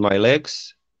 touching my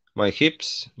legs, my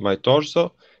hips, my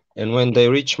torso. And when they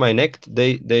reached my neck,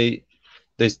 they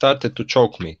started to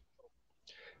choke me.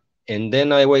 And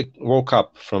then I woke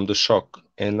up from the shock,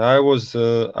 and I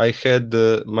had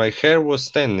my hair was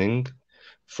standing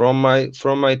from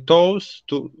my toes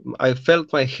to, I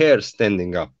felt my hair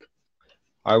standing up.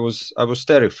 I was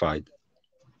terrified.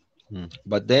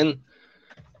 But then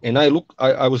and I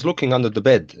was looking under the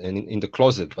bed and in the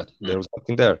closet, but there was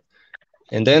nothing there.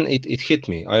 And then it hit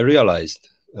me. I realized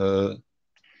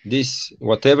this,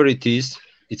 whatever it is,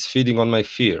 it's feeding on my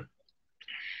fear.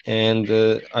 And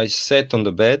I sat on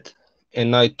the bed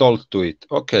and I told to it,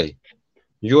 okay,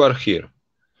 you are here.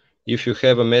 If you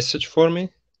have a message for me,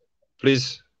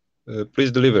 please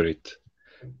deliver it.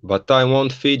 But I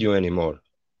won't feed you anymore.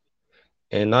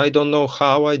 And I don't know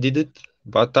how I did it,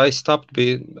 but I stopped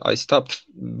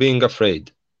being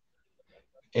afraid.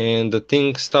 And the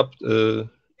thing stopped.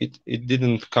 It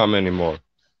didn't come anymore.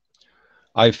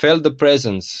 I felt the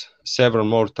presence several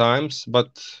more times, but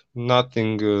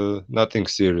nothing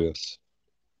serious.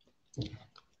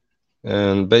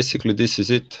 And basically, this is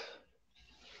it.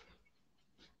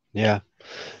 Yeah.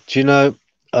 Do you know,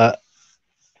 I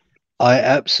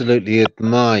absolutely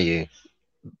admire you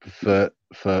for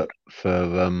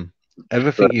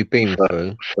everything you've been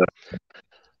through,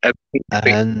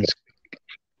 and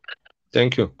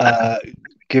Thank you.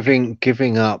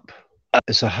 Giving up.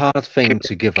 It's a hard thing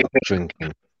to give up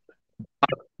drinking.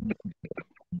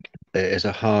 It is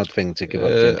a hard thing to give up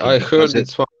drinking. I heard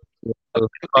it's one of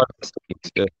the hardest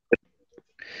things. Yeah.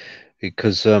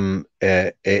 Because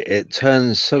it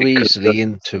turns so easily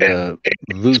into a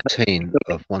routine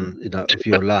of of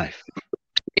your life.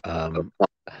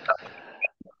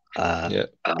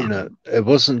 It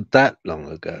wasn't that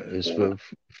long ago. It was a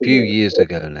few years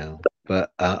ago now.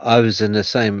 But I was in the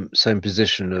same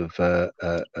position of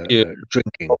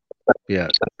drinking. Yeah.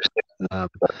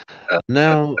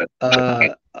 Now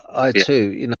I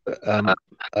too,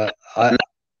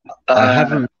 I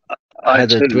haven't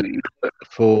had a drink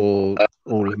for.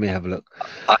 Oh, let me have a look.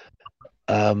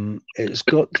 It's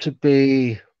got to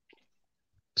be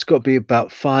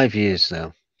about 5 years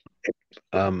now.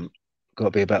 Got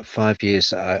to be about 5 years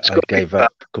that I gave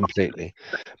up completely,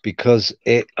 because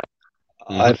it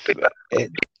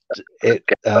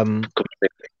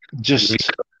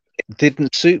just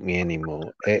didn't suit me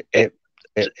anymore. It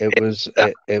was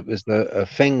a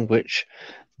thing which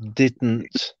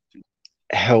didn't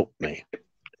help me,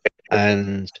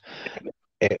 and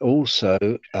it also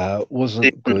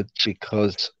wasn't good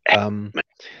because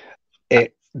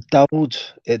it dulled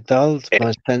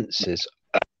my senses.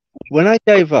 When I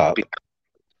gave up,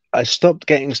 I stopped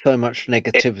getting so much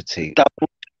negativity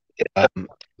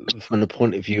from the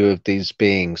point of view of these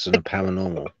beings and the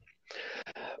paranormal.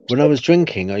 When I was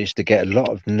drinking, I used to get a lot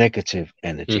of negative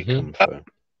energy come through.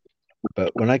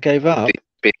 But when I gave up,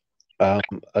 I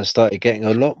started getting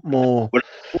a lot more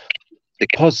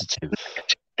positive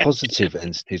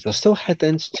entities. I still had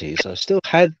entities. I still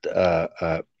had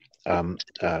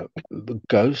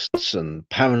ghosts and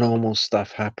paranormal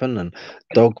stuff happen, and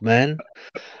Dogman.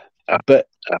 But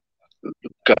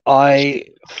I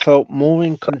felt more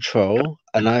in control,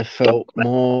 and I felt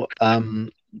more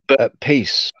at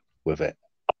peace with it.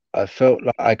 I felt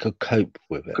like I could cope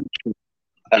with it.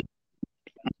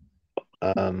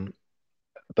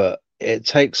 But it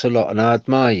takes a lot, and I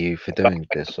admire you for doing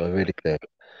this. I really do.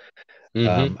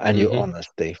 And your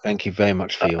honesty. Thank you very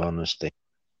much for your honesty.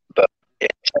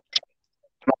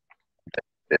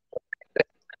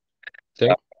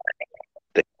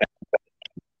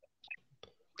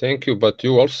 Thank you, but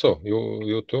you also,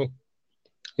 you too.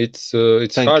 It's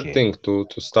hard thing to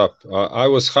stop. I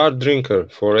was hard drinker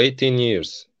for 18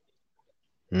 years.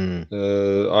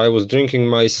 I was drinking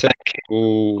myself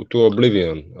to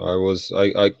oblivion. I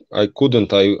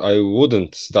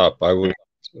wouldn't stop.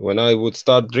 When I would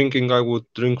start drinking, I would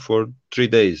drink for 3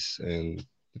 days, and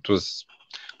it was,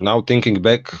 now thinking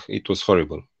back, it was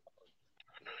horrible.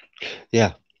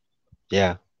 Yeah.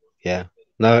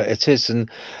 No, it is, and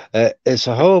it's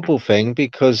a horrible thing,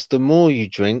 because the more you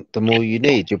drink, the more you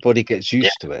need. Your body gets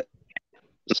used to it.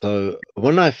 So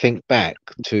when I think back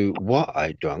to what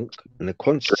I drank and the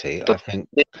quantity, I think,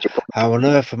 how on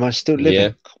earth am I still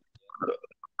living?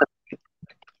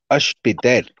 I should be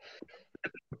dead.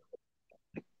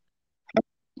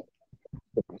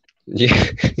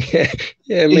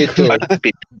 Yeah, me too.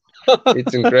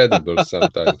 It's incredible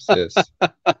sometimes, yes.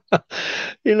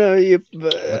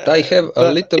 But I have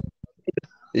a little,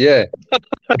 yeah.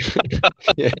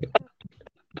 Yeah.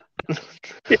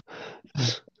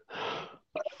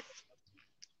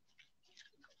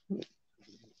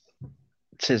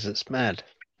 It's mad.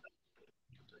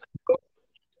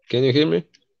 Can you hear me?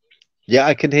 Yeah,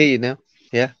 I can hear you now.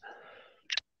 Yeah.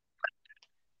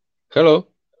 Hello?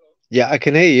 Yeah, I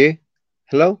can hear you.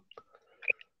 Hello?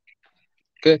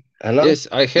 Okay. Hello? Yes,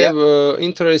 I have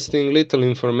interesting little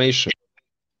information.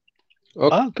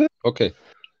 Okay. Oh, good. Okay.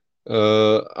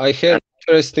 I have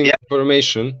interesting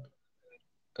information.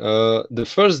 The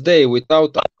first day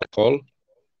without alcohol,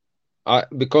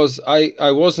 because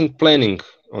I wasn't planning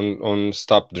on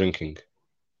stop drinking.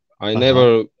 I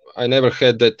never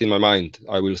had that in my mind.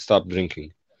 I will stop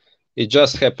drinking. It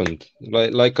just happened,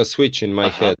 like a switch in my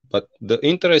head. But the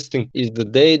interesting is the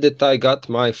day that I got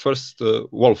my first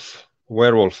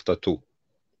werewolf tattoo,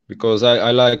 because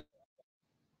I like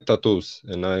tattoos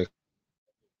and I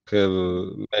have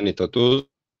many tattoos.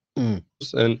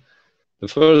 And the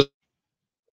first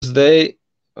day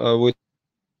with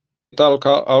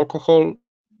alcohol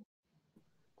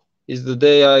is the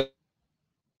day I got my first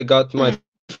werewolf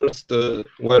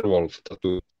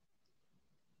tattoo.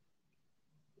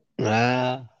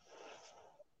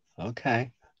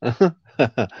 Okay.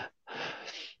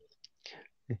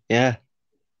 Yeah.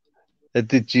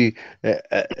 Did you uh,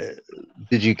 uh,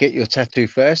 did you get your tattoo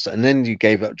first and then you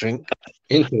gave up drink?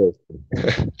 Interesting.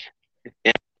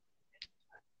 Yeah.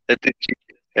 Did you,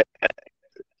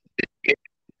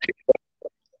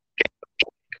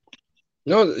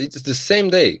 No, it's the same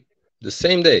day. The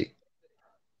same day.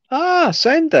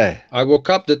 same day. I woke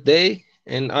up that day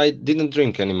and I didn't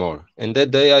drink anymore. And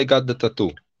that day I got the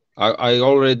tattoo. I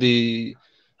already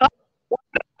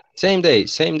same day,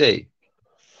 same day.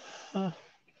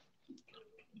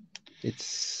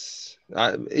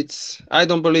 Uh, It's I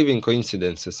don't believe in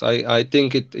coincidences. I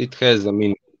think it has a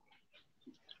meaning.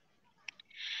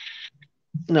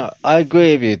 no, I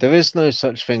agree with you. There is no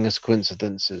such thing as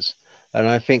coincidences, and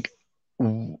I think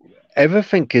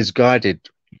everything is guided.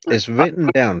 It's written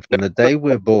down from the day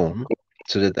we're born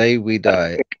to the day we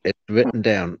die. It's written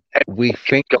down. We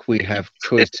think we have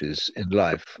choices in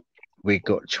life. We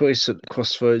got choice at the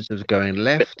crossroads of going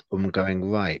left or going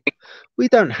right. We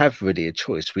don't have really a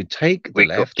choice. We take the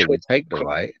left or we take the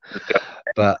right,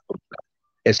 but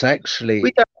it's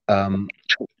actually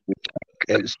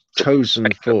it's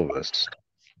chosen for us.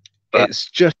 It's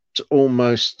just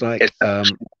almost like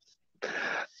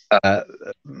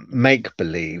make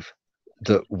believe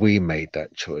that we made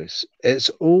that choice. It's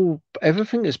all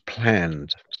everything is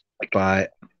planned by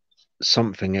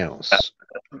something else.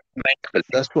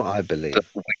 That's what I believe.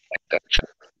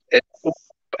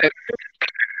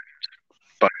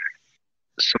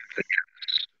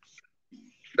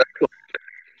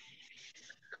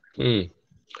 Hmm.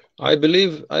 I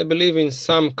believe in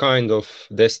some kind of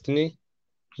destiny,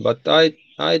 but I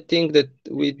think that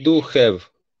we do have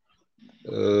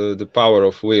the power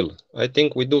of will. I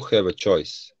think we do have a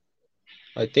choice.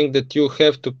 I think that you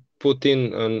have to put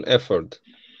in an effort,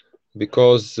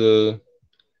 because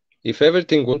if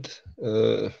everything would,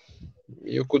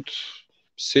 you could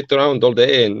sit around all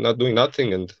day and not doing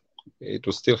nothing, and it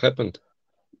will still happen.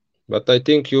 But I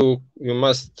think you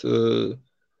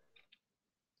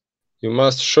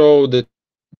must show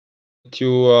that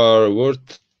you are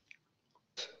worth.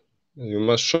 You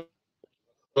must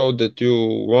show that you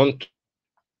want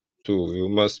to. You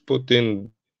must put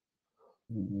in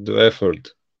the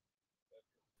effort.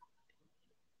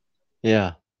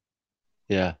 Yeah,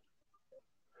 yeah.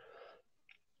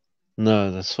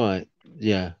 No, that's right.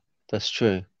 Yeah, that's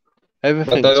true. But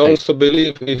Everything I takes. also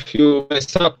believe if you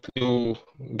mess up, you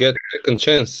get a second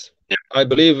chance. I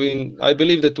believe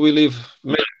that we live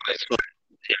many lives.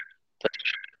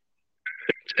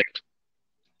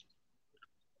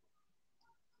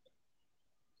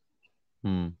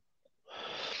 Hmm.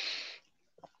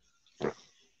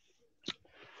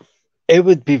 It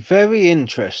would be very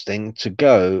interesting to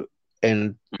go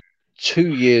in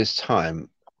 2 years' time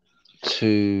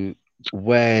to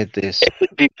where this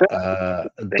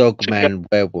Dogman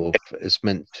werewolf is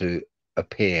meant to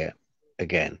appear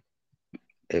again.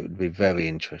 It would be very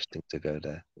interesting to go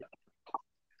there.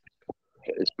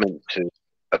 It's meant to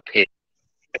appear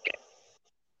again.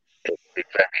 It would be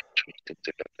very interesting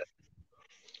to go there.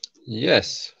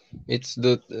 Yes, it's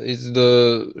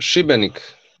the Šibenik,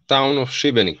 town of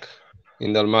Šibenik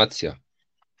in Dalmatia.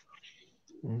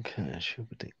 Okay,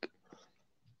 Šibenik.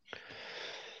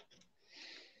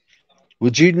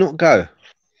 Would you not go?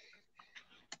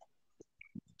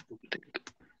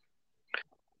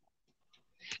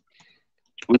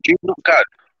 Would you not go?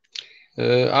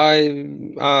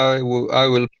 I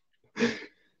will.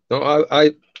 No,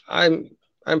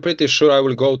 I'm pretty sure I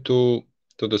will go to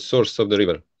the source of the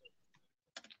river.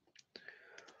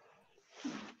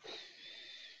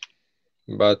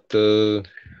 But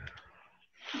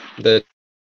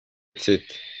that's it.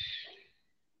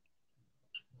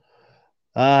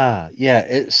 Yeah,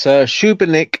 it's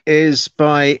Šibenik is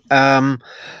by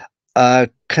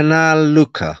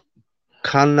Kanaluka.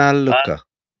 Kanaluka.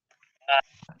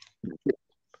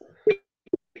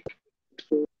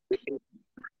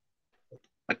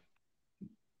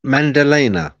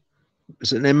 Mandalena.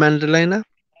 Is it named Mandalena?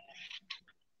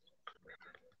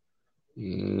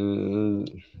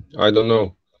 I don't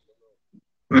know.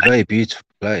 Very beautiful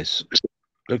place.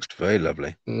 Looks very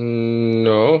lovely.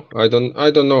 No, I don't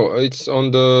know. It's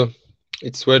on the.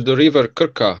 It's where the river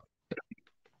Krka.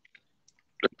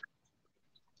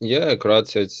 Yeah,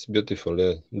 Croatia. It's beautiful.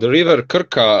 Yeah, the river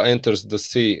Krka enters the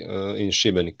sea in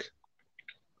Šibenik.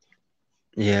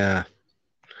 Yeah.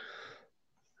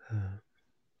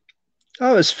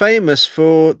 Oh, it's famous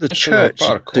for the National church.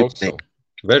 Park also.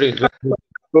 Very. The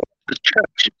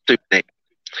church.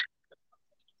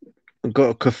 We've got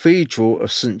a cathedral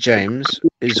of St. James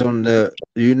is on the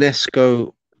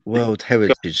UNESCO World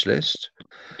Heritage List.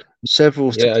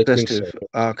 Several Yeah, I think successive so.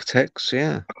 architects.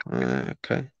 Yeah.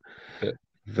 Okay. Yeah.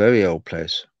 Very old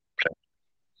place.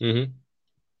 Mm-hmm.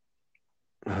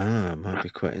 Ah, might be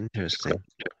quite interesting.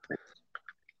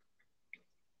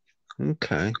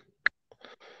 Okay.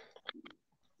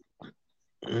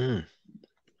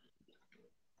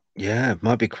 Yeah,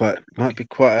 might be quite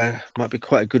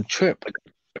a good trip.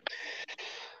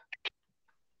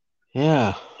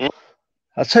 Yeah.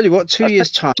 I'll tell you what, 2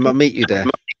 years' time I'll meet you there.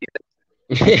 No,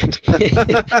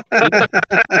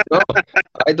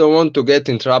 I don't want to get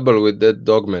in trouble with that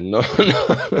Dogman. No,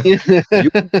 no.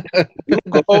 You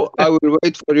go, I will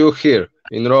wait for you here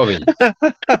in Rovin.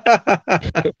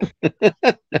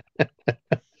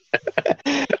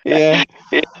 Yeah.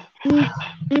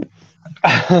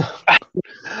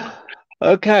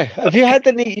 Okay. Have you had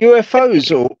any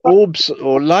UFOs or orbs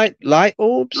or light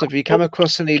orbs? Have you come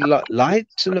across any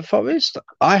lights in the forest?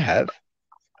 I have.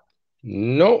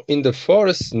 No, in the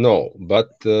forest, no.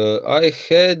 But I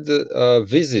had a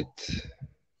visit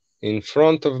in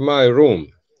front of my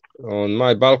room on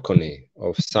my balcony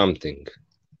of something.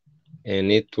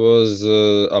 And it was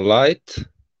a light,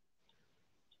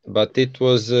 but it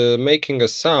was making a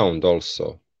sound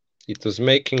also. It was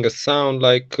making a sound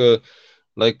like a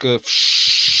like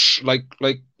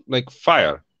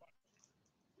fire.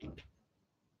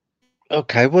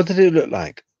 Okay, what did it look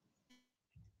like?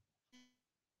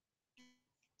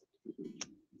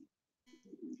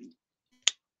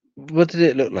 What did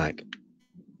it look like?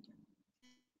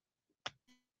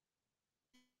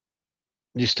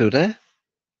 You still there?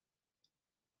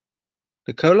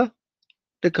 Nikola?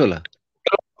 Nikola?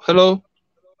 Hello?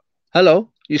 Hello?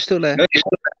 You still there?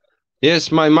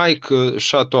 Yes, my mic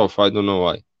shut off. I don't know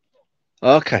why.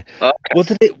 Okay. What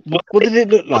did it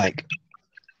look like?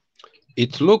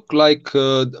 It looked like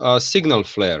a signal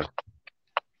flare.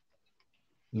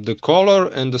 The color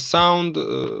and the sound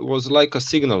was like a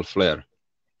signal flare.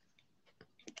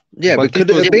 Yeah, but could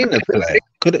it have been a flare?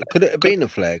 Could it have been a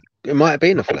flare? It might have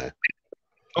been a flare.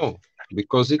 Oh,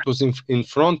 because it was in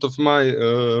front of my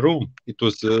room. It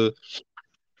was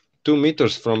 2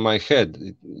 meters from my head.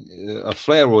 A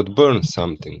flare would burn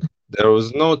something. There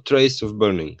was no trace of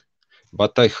burning,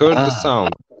 but I heard the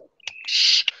sound.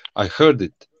 I heard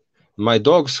it. My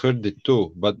dogs heard it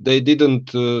too, but they didn't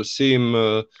seem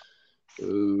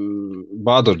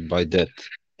bothered by that.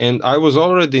 And I was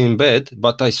already in bed,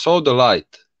 but I saw the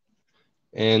light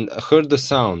and heard the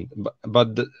sound.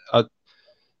 But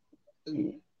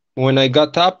when I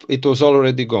got up, it was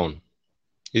already gone.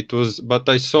 It was, but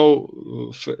I saw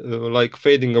like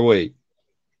fading away.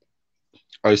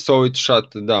 I saw it shut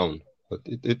down, but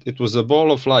it was a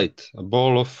ball of light, a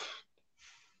ball of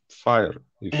fire,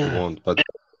 if you want. But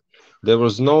there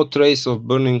was no trace of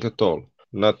burning at all,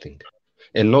 nothing,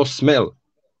 and no smell.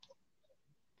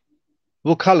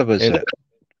 What color was it?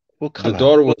 What color? The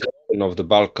door was open of the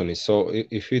balcony, so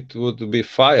if it would be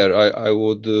fire, I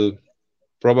would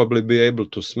probably be able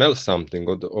to smell something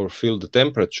or feel the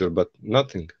temperature, but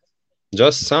nothing,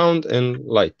 just sound and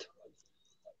light.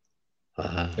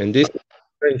 And this is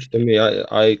strange to me.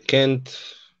 I can't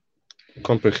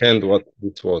comprehend what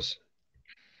it was.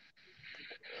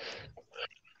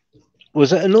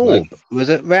 Was it an orb? Was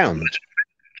it round?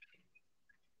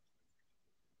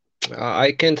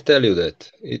 I can't tell you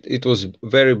that. It was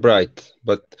very bright,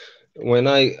 but when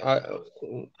I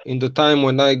in the time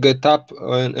when I get up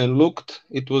and looked,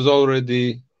 it was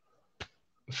already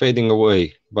fading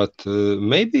away. But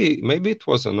maybe it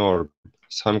was an orb,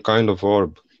 some kind of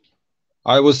orb.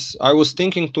 I was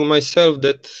thinking to myself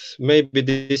that maybe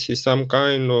this is some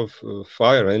kind of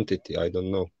fire entity. I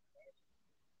don't know.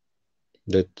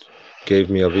 That gave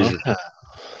me a visit.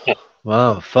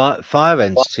 Wow, fire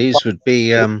entities would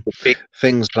be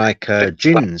things like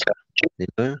jinns, you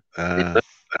know.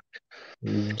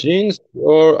 Jinns,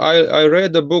 or I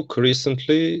read a book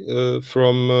recently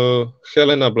from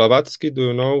Helena Blavatsky. Do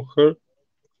you know her?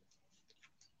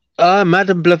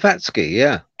 Madame Blavatsky,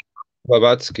 yeah.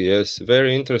 Blavatsky, yes,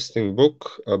 very interesting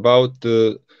book about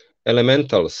the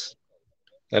elementals,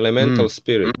 elemental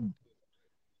spirit.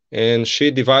 and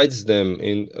she divides them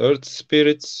in earth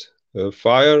spirits,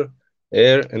 fire,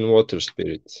 air, and water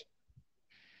spirits.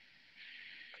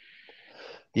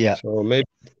 Yeah, So maybe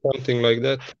something like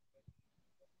that.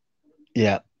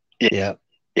 yeah, yeah.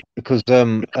 Because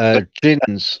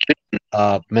jinns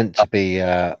are meant to be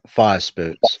fire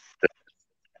spirits.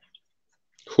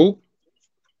 Who?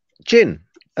 Jinn,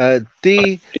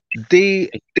 D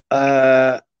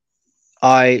uh,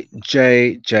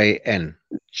 IJJN,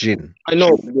 jinn. I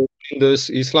know in this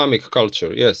Islamic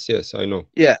culture. Yes, yes, I know.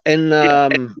 Yeah, in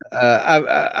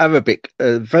Arabic,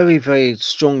 very, very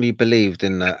strongly believed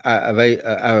in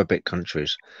Arabic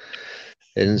countries,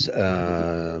 in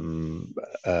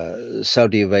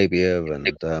Saudi Arabia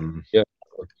and Yeah.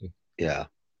 Okay. yeah,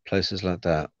 places like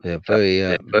that. Yeah,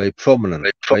 very, very prominent,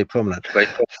 very prominent.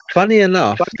 Funny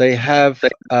enough, they have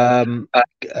uh,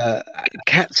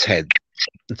 cat's head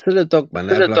instead of Dogman.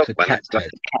 They have like a cat's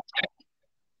head.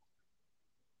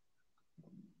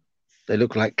 They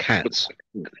look like cats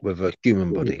with a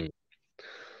human body. Mhm.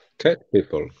 Cat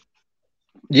people.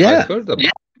 I Yeah, heard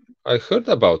about. I heard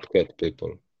about cat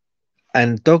people.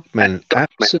 and dogmen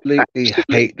absolutely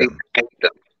hate them.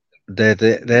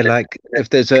 They're like, if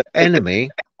there's an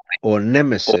enemy or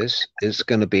nemesis, it's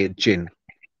going to be a jinn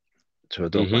to a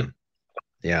Mm-hmm. dogman.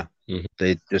 Yeah, Mm-hmm.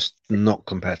 they're just not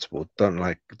compatible. Don't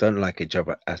like each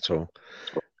other at all.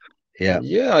 Yeah,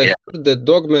 Yeah, I heard that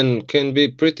dogmen can be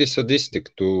pretty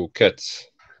sadistic to cats.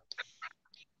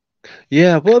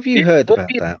 yeah. What have you heard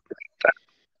about that?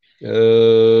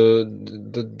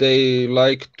 They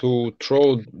like to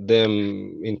throw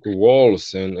them into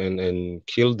walls and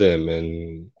kill them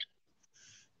and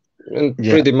Yeah,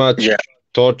 pretty much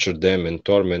torture them and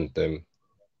torment them.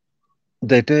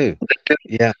 they do.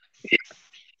 Yeah,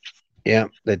 yeah,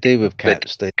 they do with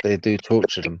cats. They do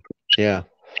torture them. Yeah,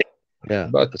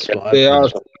 yeah. But That's what I've they are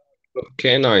heard.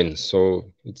 canine,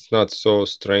 so it's not so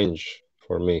strange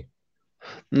for me.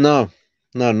 No,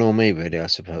 no, nor me really. I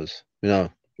suppose.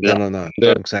 No, no, no, no.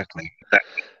 They're Exactly.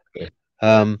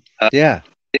 Yeah.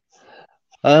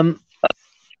 Um,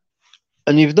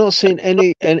 and you've not seen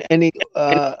any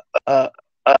uh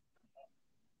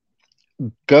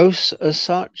ghosts as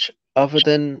such, other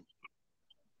than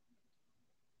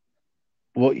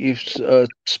what you've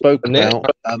spoke ne- about.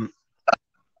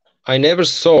 I never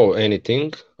saw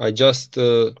anything. I just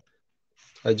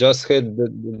had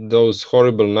those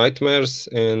horrible nightmares,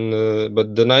 and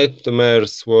but the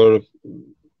nightmares were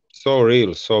so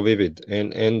real, so vivid,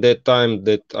 and that time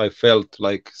that I felt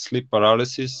like sleep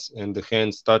paralysis and the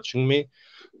hands touching me.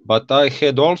 But I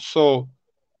had also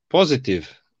positive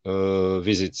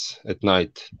visits at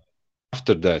night.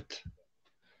 After that,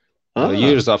 Ah,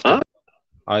 years after,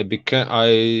 I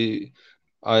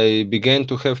began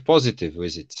to have positive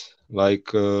visits, like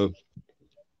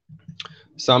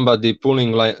somebody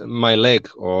pulling my leg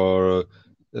or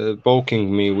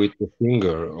poking me with the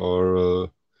finger or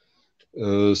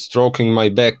stroking my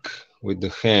back with the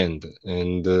hand.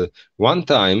 And one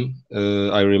time,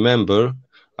 I remember,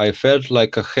 I felt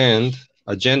like a hand,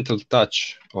 a gentle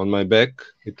touch on my back.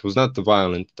 It was not a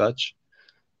violent touch.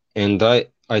 And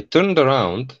I turned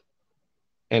around,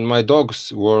 and my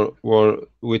dogs were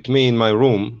with me in my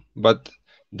room, but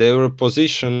they were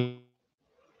positioned to touch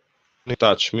me. I would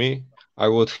hear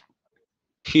if they were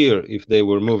moving,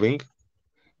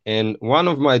 and one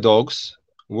of my dogs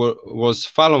was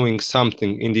following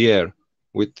something in the air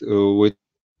with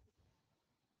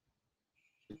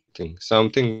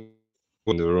something was moving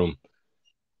in the room.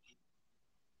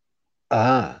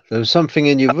 there was something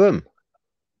in your room.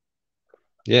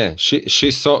 Yeah,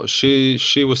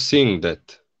 she was seeing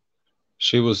that.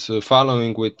 She was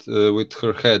following with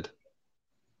her head,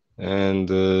 and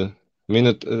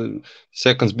minute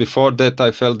seconds before that,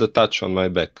 I felt the touch on my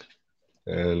back,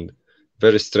 and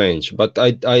very strange. But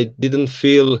I didn't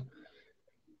feel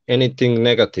anything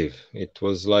negative. It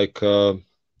was like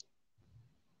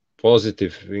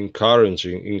positive,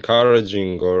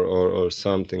 encouraging, or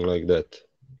something like that.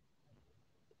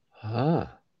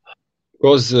 Ah,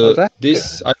 Because oh, that's good.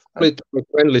 this, I call it a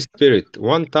friendly spirit.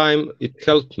 One time it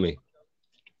helped me.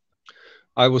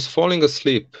 I was falling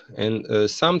asleep, and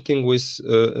something was.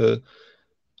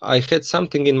 I had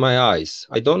something in my eyes.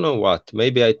 I don't know what.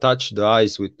 Maybe I touched the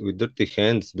eyes with dirty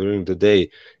hands during the day,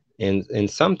 and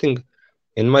something.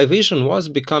 And my vision was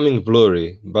becoming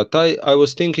blurry. But I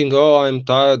was thinking, oh, I'm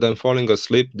tired. I'm falling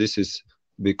asleep. This is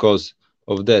because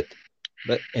of that.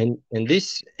 And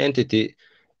this entity.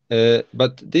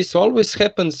 But this always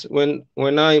happens when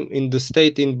I'm in the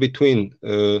state in between.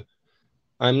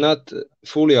 I'm not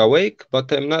fully awake,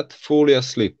 but I'm not fully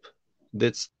asleep.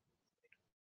 That's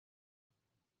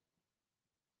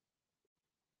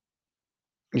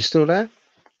You still there,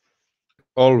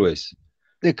 always.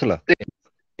 Nikola?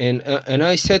 And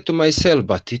I said to myself,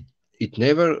 but it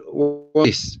never was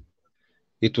this.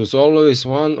 It was always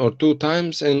one or two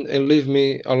times and leave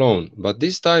me alone. But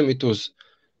this time it was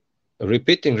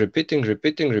repeating, repeating,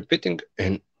 repeating, repeating,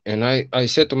 and I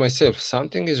said to myself,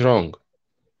 something is wrong.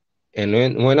 And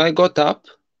when I got up,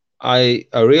 I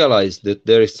realized that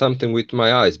there is something with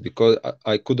my eyes because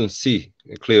I couldn't see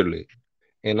clearly.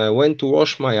 And I went to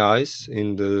wash my eyes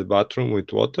in the bathroom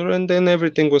with water, and then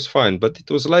everything was fine. But it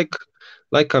was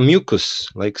like a mucus,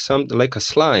 like a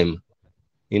slime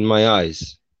in my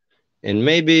eyes. And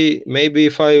maybe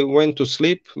if I went to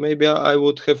sleep, maybe I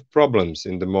would have problems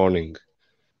in the morning.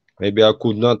 Maybe I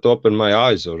could not open my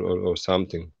eyes or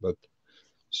something. But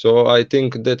so I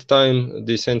think that time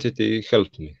this entity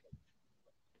helped me.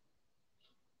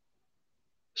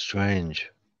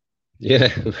 Strange. Yeah,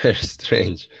 very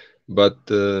strange, but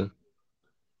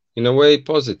in a way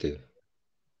positive.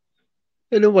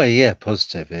 In a way, yeah,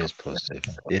 positive. It is positive.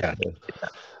 Yeah,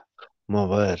 my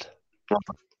word.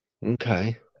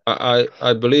 Okay.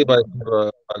 I believe I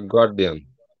have a guardian.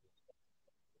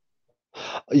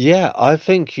 Yeah, I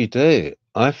think you do.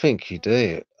 I think you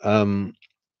do. And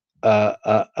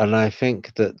I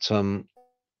think that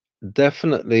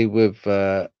definitely with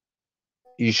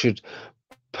you should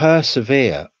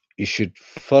persevere. You should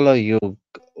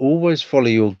always follow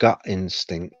your gut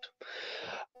instinct.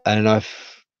 And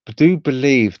do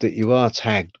believe that you are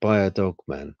tagged by a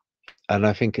dogman. And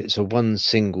I think it's a one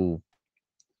single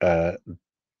uh,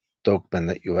 dogman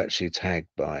that you're actually tagged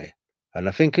by. And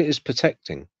I think it is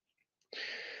protecting.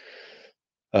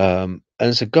 And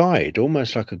it's a guide,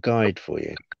 almost like a guide for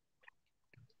you.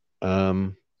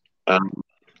 Um,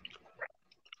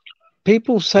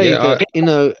 People say Yeah,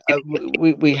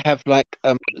 that we have like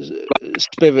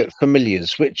spirit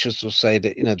familiars. Witches will say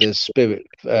that there's spirit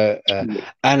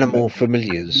animal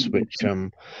familiars, which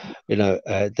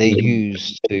they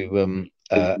use to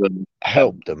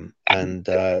help them, and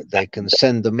they can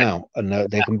send them out, and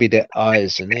they can be their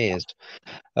eyes and ears.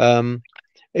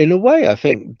 In a way, I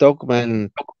think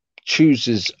Dogman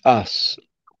chooses us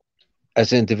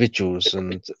as individuals,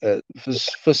 and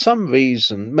for some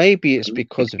reason, maybe it's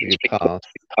because of your past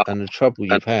and the trouble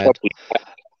you've had,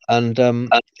 and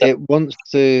it wants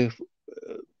to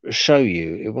show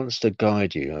you, it wants to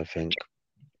guide you, I think.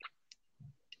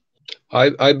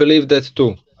 I believe that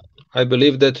too. I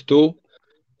believe that too,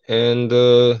 and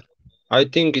I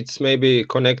think it's maybe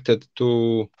connected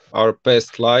to our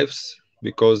past lives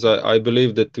because I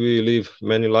believe that we live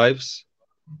many lives.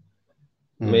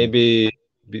 Maybe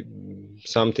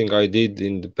something I did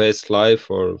in the past life,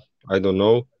 or I don't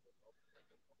know.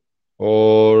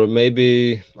 Or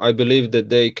maybe I believe that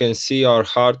they can see our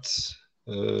hearts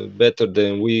better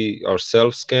than we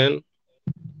ourselves can.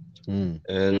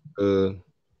 And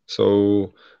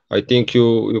so I think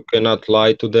you cannot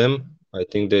lie to them. I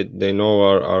think that they know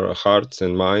our hearts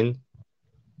and mind.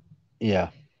 Yeah,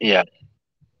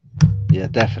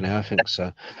 definitely, I think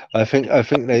so. I think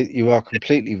that you are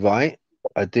completely right.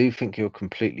 I do think you're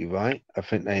completely right. I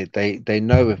think they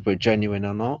know if we're genuine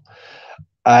or not,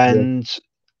 Yeah. and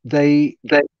they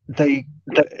they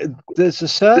there's a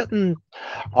certain,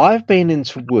 I've been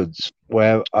into woods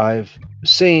where I've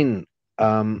seen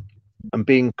and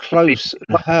been close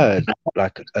and heard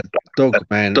like a dog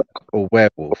man or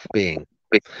werewolf being,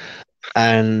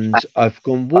 and I've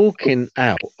gone walking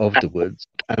out of the woods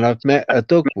and I've met a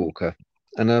dog walker,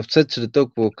 and I've said to the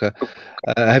dog walker,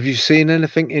 have you seen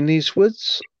anything in these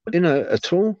woods,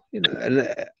 at all, and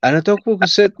a dog walker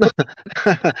said no.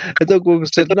 A dog walker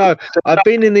said, no, I've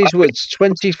been in these woods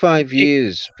 25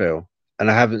 years, Phil, and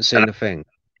I haven't seen a thing.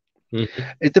 Mhm.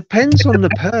 It depends on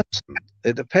the person.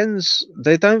 It depends.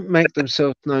 They don't make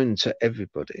themselves known to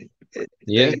everybody.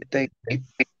 Yeah, They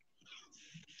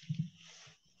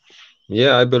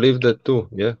yeah, I believe that too.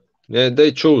 Yeah, yeah,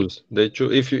 they choose. They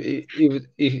choose.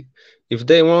 If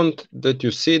they want that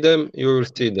you see them, you will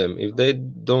see them. If they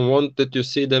don't want that you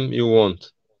see them, you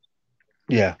won't.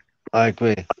 Yeah, I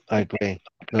agree. I agree.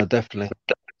 No, definitely.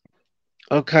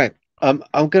 Okay. I'm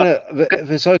gonna,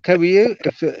 if it's okay with you,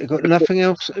 if you've got nothing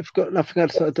else, if you've got nothing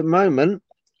else at the moment,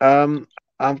 I'm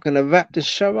gonna wrap this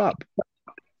show up.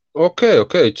 Okay,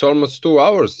 okay. It's almost 2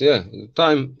 hours. Yeah,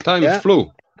 time Yeah,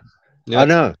 flew. I Yeah,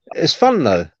 know. It's fun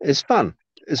though. It's fun.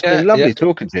 It's yeah, been yeah. lovely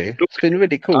talking to you. It's been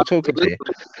really I cool was a talking to you. little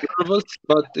bit nervous,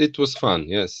 but it was fun.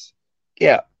 Yes.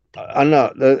 Yeah, I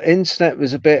know the internet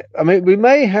was a bit. I mean, we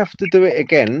may have to do it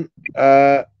again.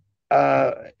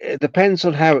 It depends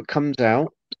on how it comes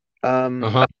out. Uh Um,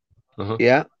 huh. Uh huh.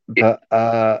 yeah, but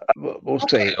we'll Okay.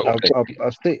 see. Okay.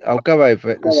 I'll see. I'll go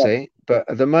over it and see. But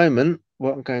at the moment,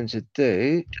 what I'm going to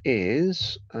do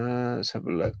is let's have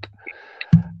a look.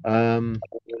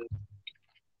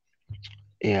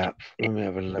 Yeah, let me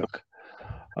have a look.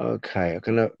 Okay, I'm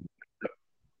gonna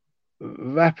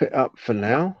wrap it up for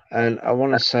now, and I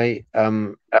want to say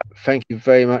thank you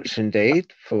very much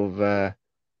indeed for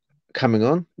coming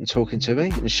on and talking to me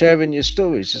and sharing your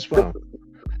stories as well.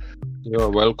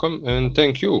 You're welcome, and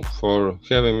thank you for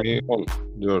having me on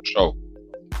your show.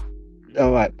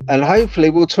 All right, and hopefully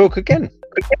we'll talk again.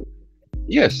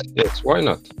 Yes, why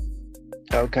not?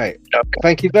 Okay.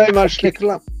 Thank you very much,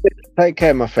 Nikola. Take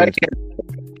care, my friend.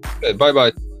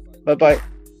 Bye-bye. Bye-bye.